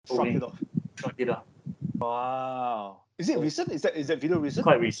shrugged it off. Shrugged it off. Wow. Is it recent? Is that video recent?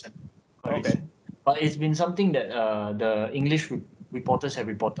 Quite recent. Okay. But it's been something that the English reporters have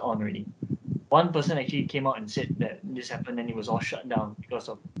reported on already. One person actually came out and said that this happened and it was all shut down because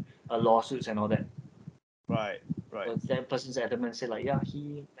of lawsuits and all that. Right. But that person's adamant said like, yeah,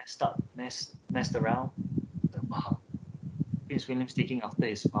 he messed around. Wow. Prince William's taking after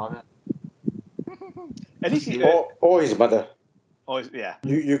his father. At least or his mother. Yeah.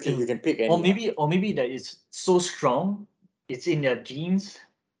 You can pick any. Or maybe that it's so strong, it's in their genes.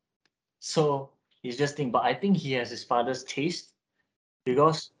 So he's just thinking, but I think he has his father's taste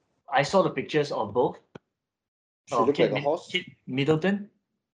because I saw the pictures of both. She looked like a horse. Kate Middleton.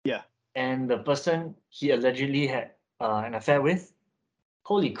 Yeah. And the person he allegedly had an affair with,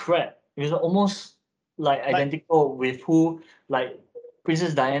 holy crap! It was almost like identical with who, like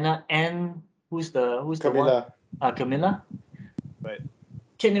Princess Diana and who's the one? Camilla. Camilla. Right.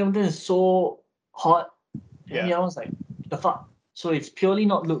 Kate Middleton is so hot, and Yeah. the other one's like, the fuck. So it's purely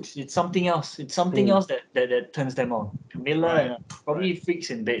not looks. It's something else. It's something else that turns them on. Camilla Right, and probably freaks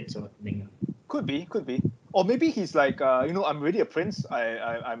in bed or something. Could be. Or maybe he's like, I'm already a prince.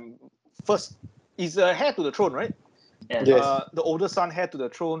 I'm first. He's heir to the throne, right? Yeah. Yes. The older son heir to the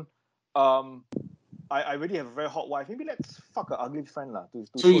throne. I already have a very hot wife. Maybe let's fuck an ugly friend lah to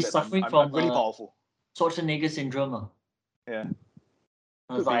So show he's that suffering I'm from really powerful. Schwarzenegger syndrome. Yeah.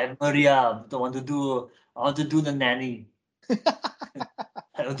 I was like, Maria, I want to do the nanny.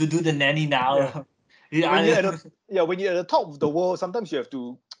 I want to do the nanny now. Yeah. When you're at the top of the world, sometimes you have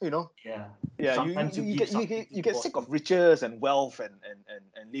to, Yeah. Sometimes you get sick of riches and wealth and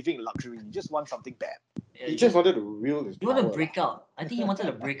living in luxury. You just want something bad. Yeah, He just wanted to wield his You want power. to break out. I think he wanted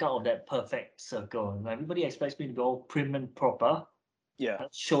to break out of that perfect circle. Everybody expects me to be all prim and proper. Yeah.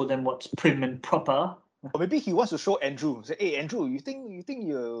 Let's show them what's prim and proper. Or maybe he wants to show Andrew. Say, hey Andrew, you think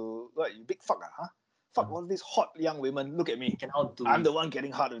you big fucker, huh? Fuck all these hot young women. Look at me. I'm the one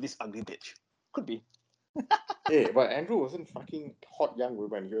getting hard with this ugly bitch. Could be. Hey, but Andrew wasn't fucking hot young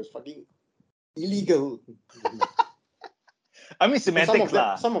women. He was fucking illegal. I mean semantics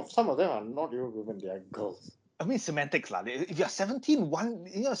lah. Some of them are not even women, they are girls. I mean semantics lah. If you're 17, one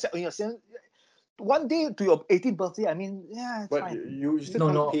day to your 18th birthday, I mean, yeah, it's but fine. You still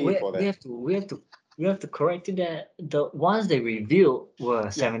can't pay for that. We have to correct it that the ones they revealed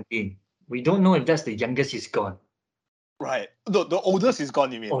were 17. We don't know if that's the youngest he's gone. Right. The oldest is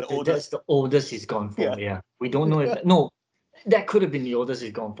gone, you mean? That's the oldest he's gone for. Yeah. We don't know if that could have been the oldest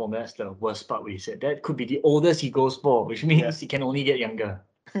he's gone for. That's the worst part we said. That could be the oldest he goes for, which means he can only get younger.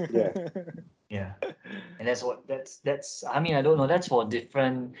 Yeah. Yeah. And that's I mean, I don't know. That's for a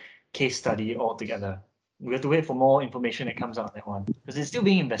different case study altogether. We have to wait for more information that comes out on that one. Because it's still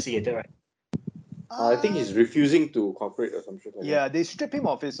being investigated, right? I think he's refusing to cooperate or some shit like that. They strip him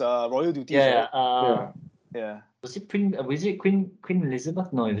of his royal duties. Yeah. Yeah. Was it Queen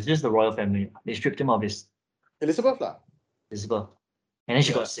Elizabeth? No, it was just the royal family. They stripped him of his Elizabeth. And then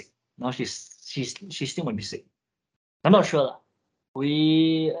she got sick. Now she still might be sick. I'm not sure.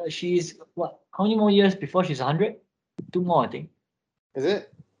 She's what? How many more years before she's 100? 2 more, I think. Is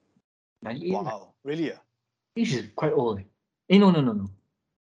it? 98? Wow, really? I think she's quite old. No.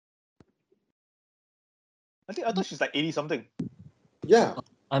 I thought she's like 80 something. Yeah.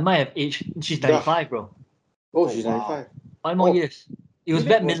 I might have aged. She's 95, bro. Oh, she's 95. 5 more years. It was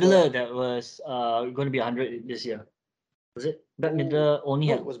Bette Midler that was going to be 100 this year. Was it? Bette Midler only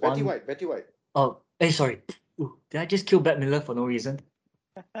had it was one... Betty White. Oh, sorry. Did I just kill Bette Midler for no reason?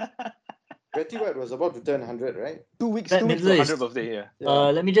 Betty White was about to turn 100, right? 2 weeks to 100th birthday,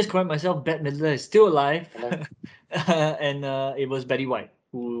 let me just correct myself. Bette Midler is still alive. And it was Betty White,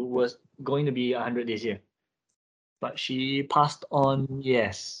 who was going to be 100 this year. But she passed on,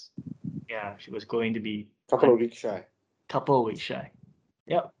 yes. Yeah, she was going to be... Couple of weeks shy.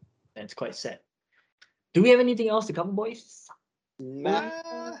 Yep, that's quite sad. Do we have anything else to cover, boys? Nah.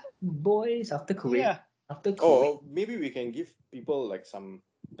 Boys, after Kuwait. Yeah. After Kuwait. Oh, maybe we can give people like some,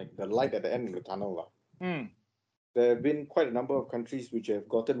 like the light at the end of the tunnel. There have been quite a number of countries which have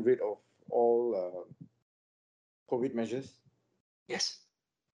gotten rid of all COVID measures. Yes.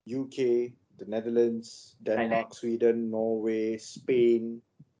 UK, the Netherlands, Denmark, Sweden, Norway, Spain,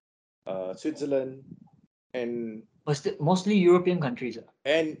 Switzerland, and mostly European countries.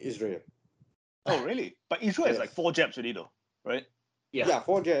 And Israel. Oh, really? But Israel has like 4 jabs already, though, right? Yeah,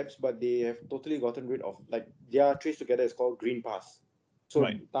 4 jabs, but they have totally gotten rid of, like, their trace together is called Green Pass. So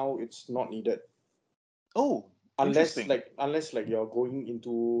now it's not needed. Oh, unless you're going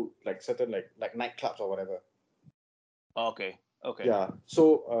into like certain like nightclubs or whatever. Okay. Yeah.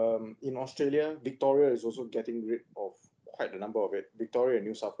 So in Australia, Victoria is also getting rid of quite a number of it. Victoria and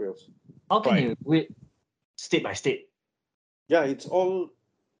New South Wales. How can you wait state by state? Yeah, it's all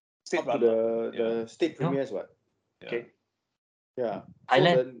state up to the state premiers, what? Okay. Yeah.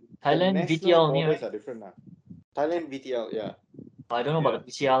 Thailand national VTL borders are different now. Thailand VTL, yeah. I don't know about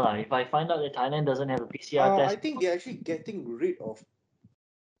the PCR. If I find out that Thailand doesn't have a PCR test, I think they're actually getting rid of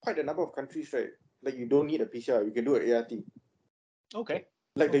quite a number of countries, right? Like you don't need a PCR, you can do an ART. Okay.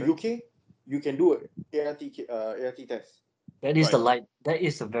 Like the UK, you can do an ART test. That is the light. That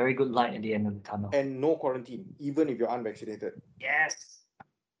is a very good light at the end of the tunnel. And no quarantine, even if you're unvaccinated. Yes.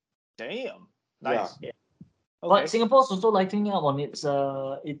 Damn. Nice. Yeah. Okay. But Singapore's also lightening up on its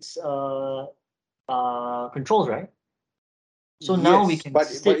controls, right? So now we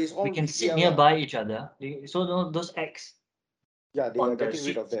can sit nearby each other. So those acts Yeah, they on are the getting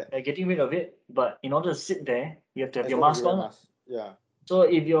rid seat. of that. They're getting rid of it, but in order to sit there, you have to have As your long as mask you wear on. a mask. Yeah. So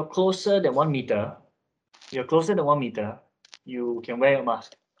if you're closer than 1 meter, you can wear your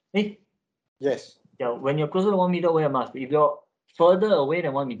mask. Eh? Yes. Yeah, when you're closer to 1 meter, wear a mask. If you're further away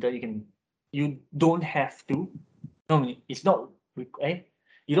than 1 meter, you don't have to. No, it's not.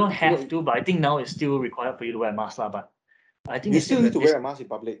 You don't have to, but I think now it's still required for you to wear a mask, lah. But I think You it's still in need to this. wear a mask in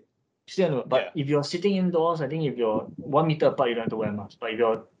public. Still, but if you're sitting indoors, I think if you're 1 meter apart, you don't have to wear a mask. But if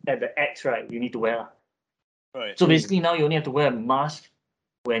you're at the X, right, you need to wear. Right. So basically, now you only have to wear a mask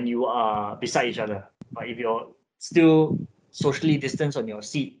when you are beside each other. But if you're still socially distanced on your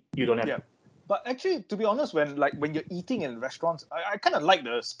seat, you don't have to. But actually, to be honest, when you're eating in restaurants, I kind of like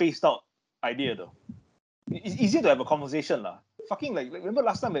the spaced out idea though. It's easier to have a conversation lah. Fucking like remember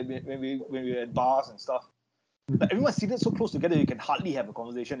last time when we were at bars and stuff, like everyone's seated so close together you can hardly have a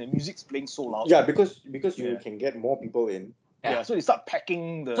conversation and music's playing so loud. Yeah, because you can get more people in. Yeah, so you start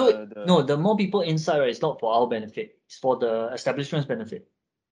packing the. So the more people inside, right, it's not for our benefit. It's for the establishment's benefit.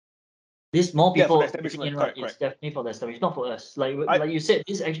 This more Yeah, for people the establishment, in, correct, it's correct. definitely for the establishment, not for us. Like you said,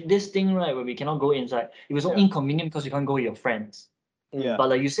 this thing, right, where we cannot go inside, it was only inconvenient because you can't go with your friends. Yeah. But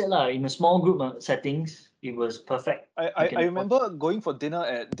like you said, in a small group settings, it was perfect. I remember going for dinner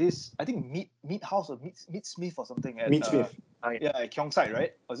at this, I think Meat House or Meat Smith or something at Meat Smith. at Keong-Sai,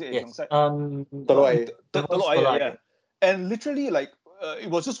 right? Was it at Keong-Sai? Telok Ayer. Yeah. And literally like it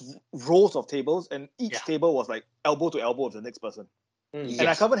was just rows of tables and each table was like elbow to elbow of the next person. And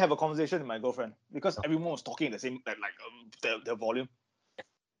I couldn't have a conversation with my girlfriend because everyone was talking at the same the volume.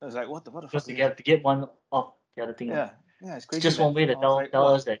 I was like, what the fuck? Because you have to get one off the other thing. Yeah, it's crazy. It's just one way to tell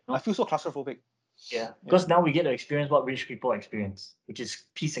us that. I feel so claustrophobic. Yeah, because now we get to experience what rich people experience, which is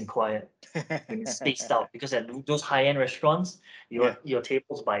peace and quiet. When it's spaced out. Because at those high-end restaurants, your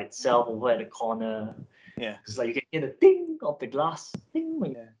table's by itself over at the corner. Yeah. It's like you can hear the ding of the glass,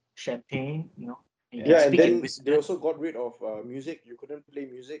 ding, champagne, you know. Yeah, and then they also got rid of music. You couldn't play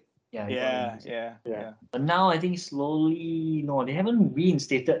music. Yeah. But now I think slowly, they haven't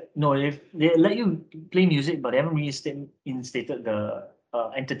reinstated. No, they let you play music, but they haven't reinstated the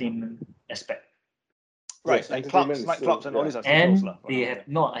entertainment aspect. Right, yes, like nightclubs and all these are still and closed, they have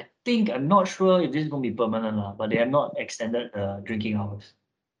not. I think I'm not sure if this is going to be permanent, but they have not extended the drinking hours.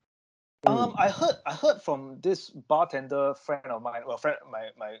 I heard from this bartender friend of mine,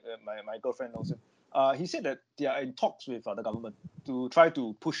 my girlfriend knows him. He said that they are in talks with the government to try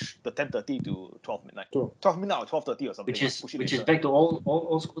to push the 10:30 to 12 midnight. 12 midnight or 12:30 or something. Which is back to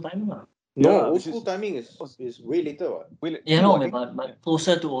old school timing. No, old school timing is way later. But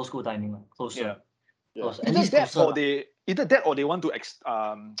closer to old school timing. Closer. Yeah. Either that or they want to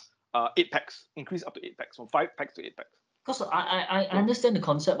 8 packs, increase up to 8 packs, from 5 packs to 8 packs. Because I understand the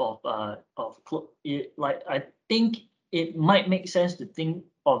concept of I think it might make sense to think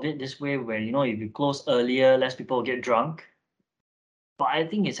of it this way, where if you close earlier, less people will get drunk. But I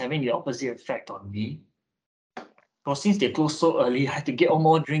think it's having the opposite effect on me. Because since they close so early, I have to get all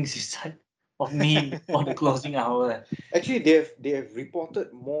more drinks inside of me on the closing hour. Actually, they have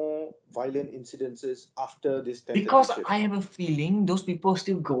reported more violent incidences after this 10:30 because shift. I have a feeling those people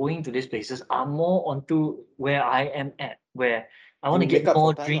still going to these places are more onto where I am at, where I want to get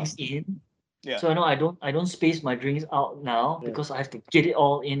more drinks in. Yeah. So I don't space my drinks out now because I have to get it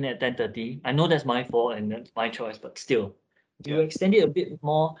all in at 10:30. I know that's my fault and that's my choice, but still, you extend it a bit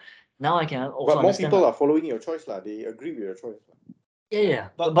more. Now I can also. But more people are following your choice, lah. They agree with your choice.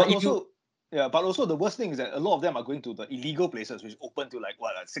 Yeah. But also the worst thing is that a lot of them are going to the illegal places, which open to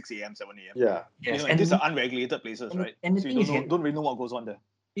 6 a.m., 7 a.m. Yeah. Yes. And these are unregulated places, right? And the so thing you don't really know what goes on there.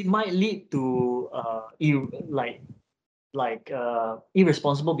 It might lead to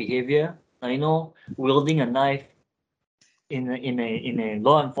irresponsible behavior. Wielding a knife in a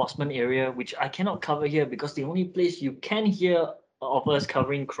law enforcement area, which I cannot cover here because the only place you can hear of us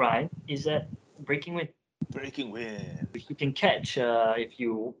covering crime is at Breaking Wind. Breaking Wind. Which you can catch if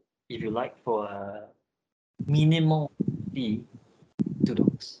you like for a minimal fee,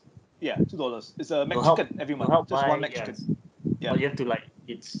 $2. Yeah, $2. It's a McChicken every month. Just one McChicken. Yeah. But you have to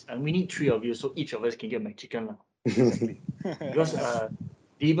we need 3 of you, so each of us can get McChicken. Exactly. Because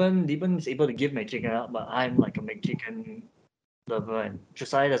Deben is able to give McChicken out, but I'm like a McChicken lover, and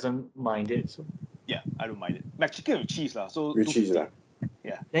Josiah doesn't mind it. So. Yeah, I don't mind it. McChicken with cheese lah. So with cheese lah.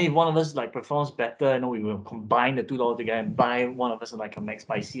 Yeah. Then if one of us performs better, we will combine the $2 together and buy one of us like a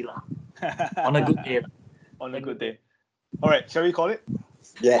McSpicy lah. On a good day. On a good day. All right, shall we call it?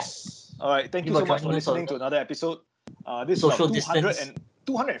 Yes. All right, thank you so much for listening to another episode. This is our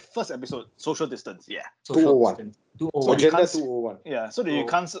 201st episode. Social distance, yeah. 201. So Agenda 201. Yeah, so that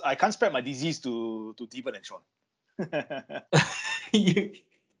I can't spread my disease to Deepan and Sean. you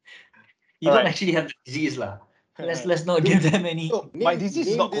All don't right. actually have the disease, lah. Let's not give them any. So My disease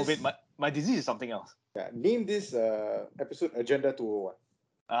is not this, COVID. My disease is something else. Yeah, name this episode Agenda 201.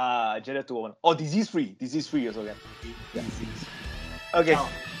 Agenda 201. Oh, disease free. Disease free also, again. Yeah. Okay. Ciao.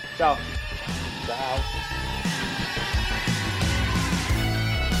 Ciao. Ciao.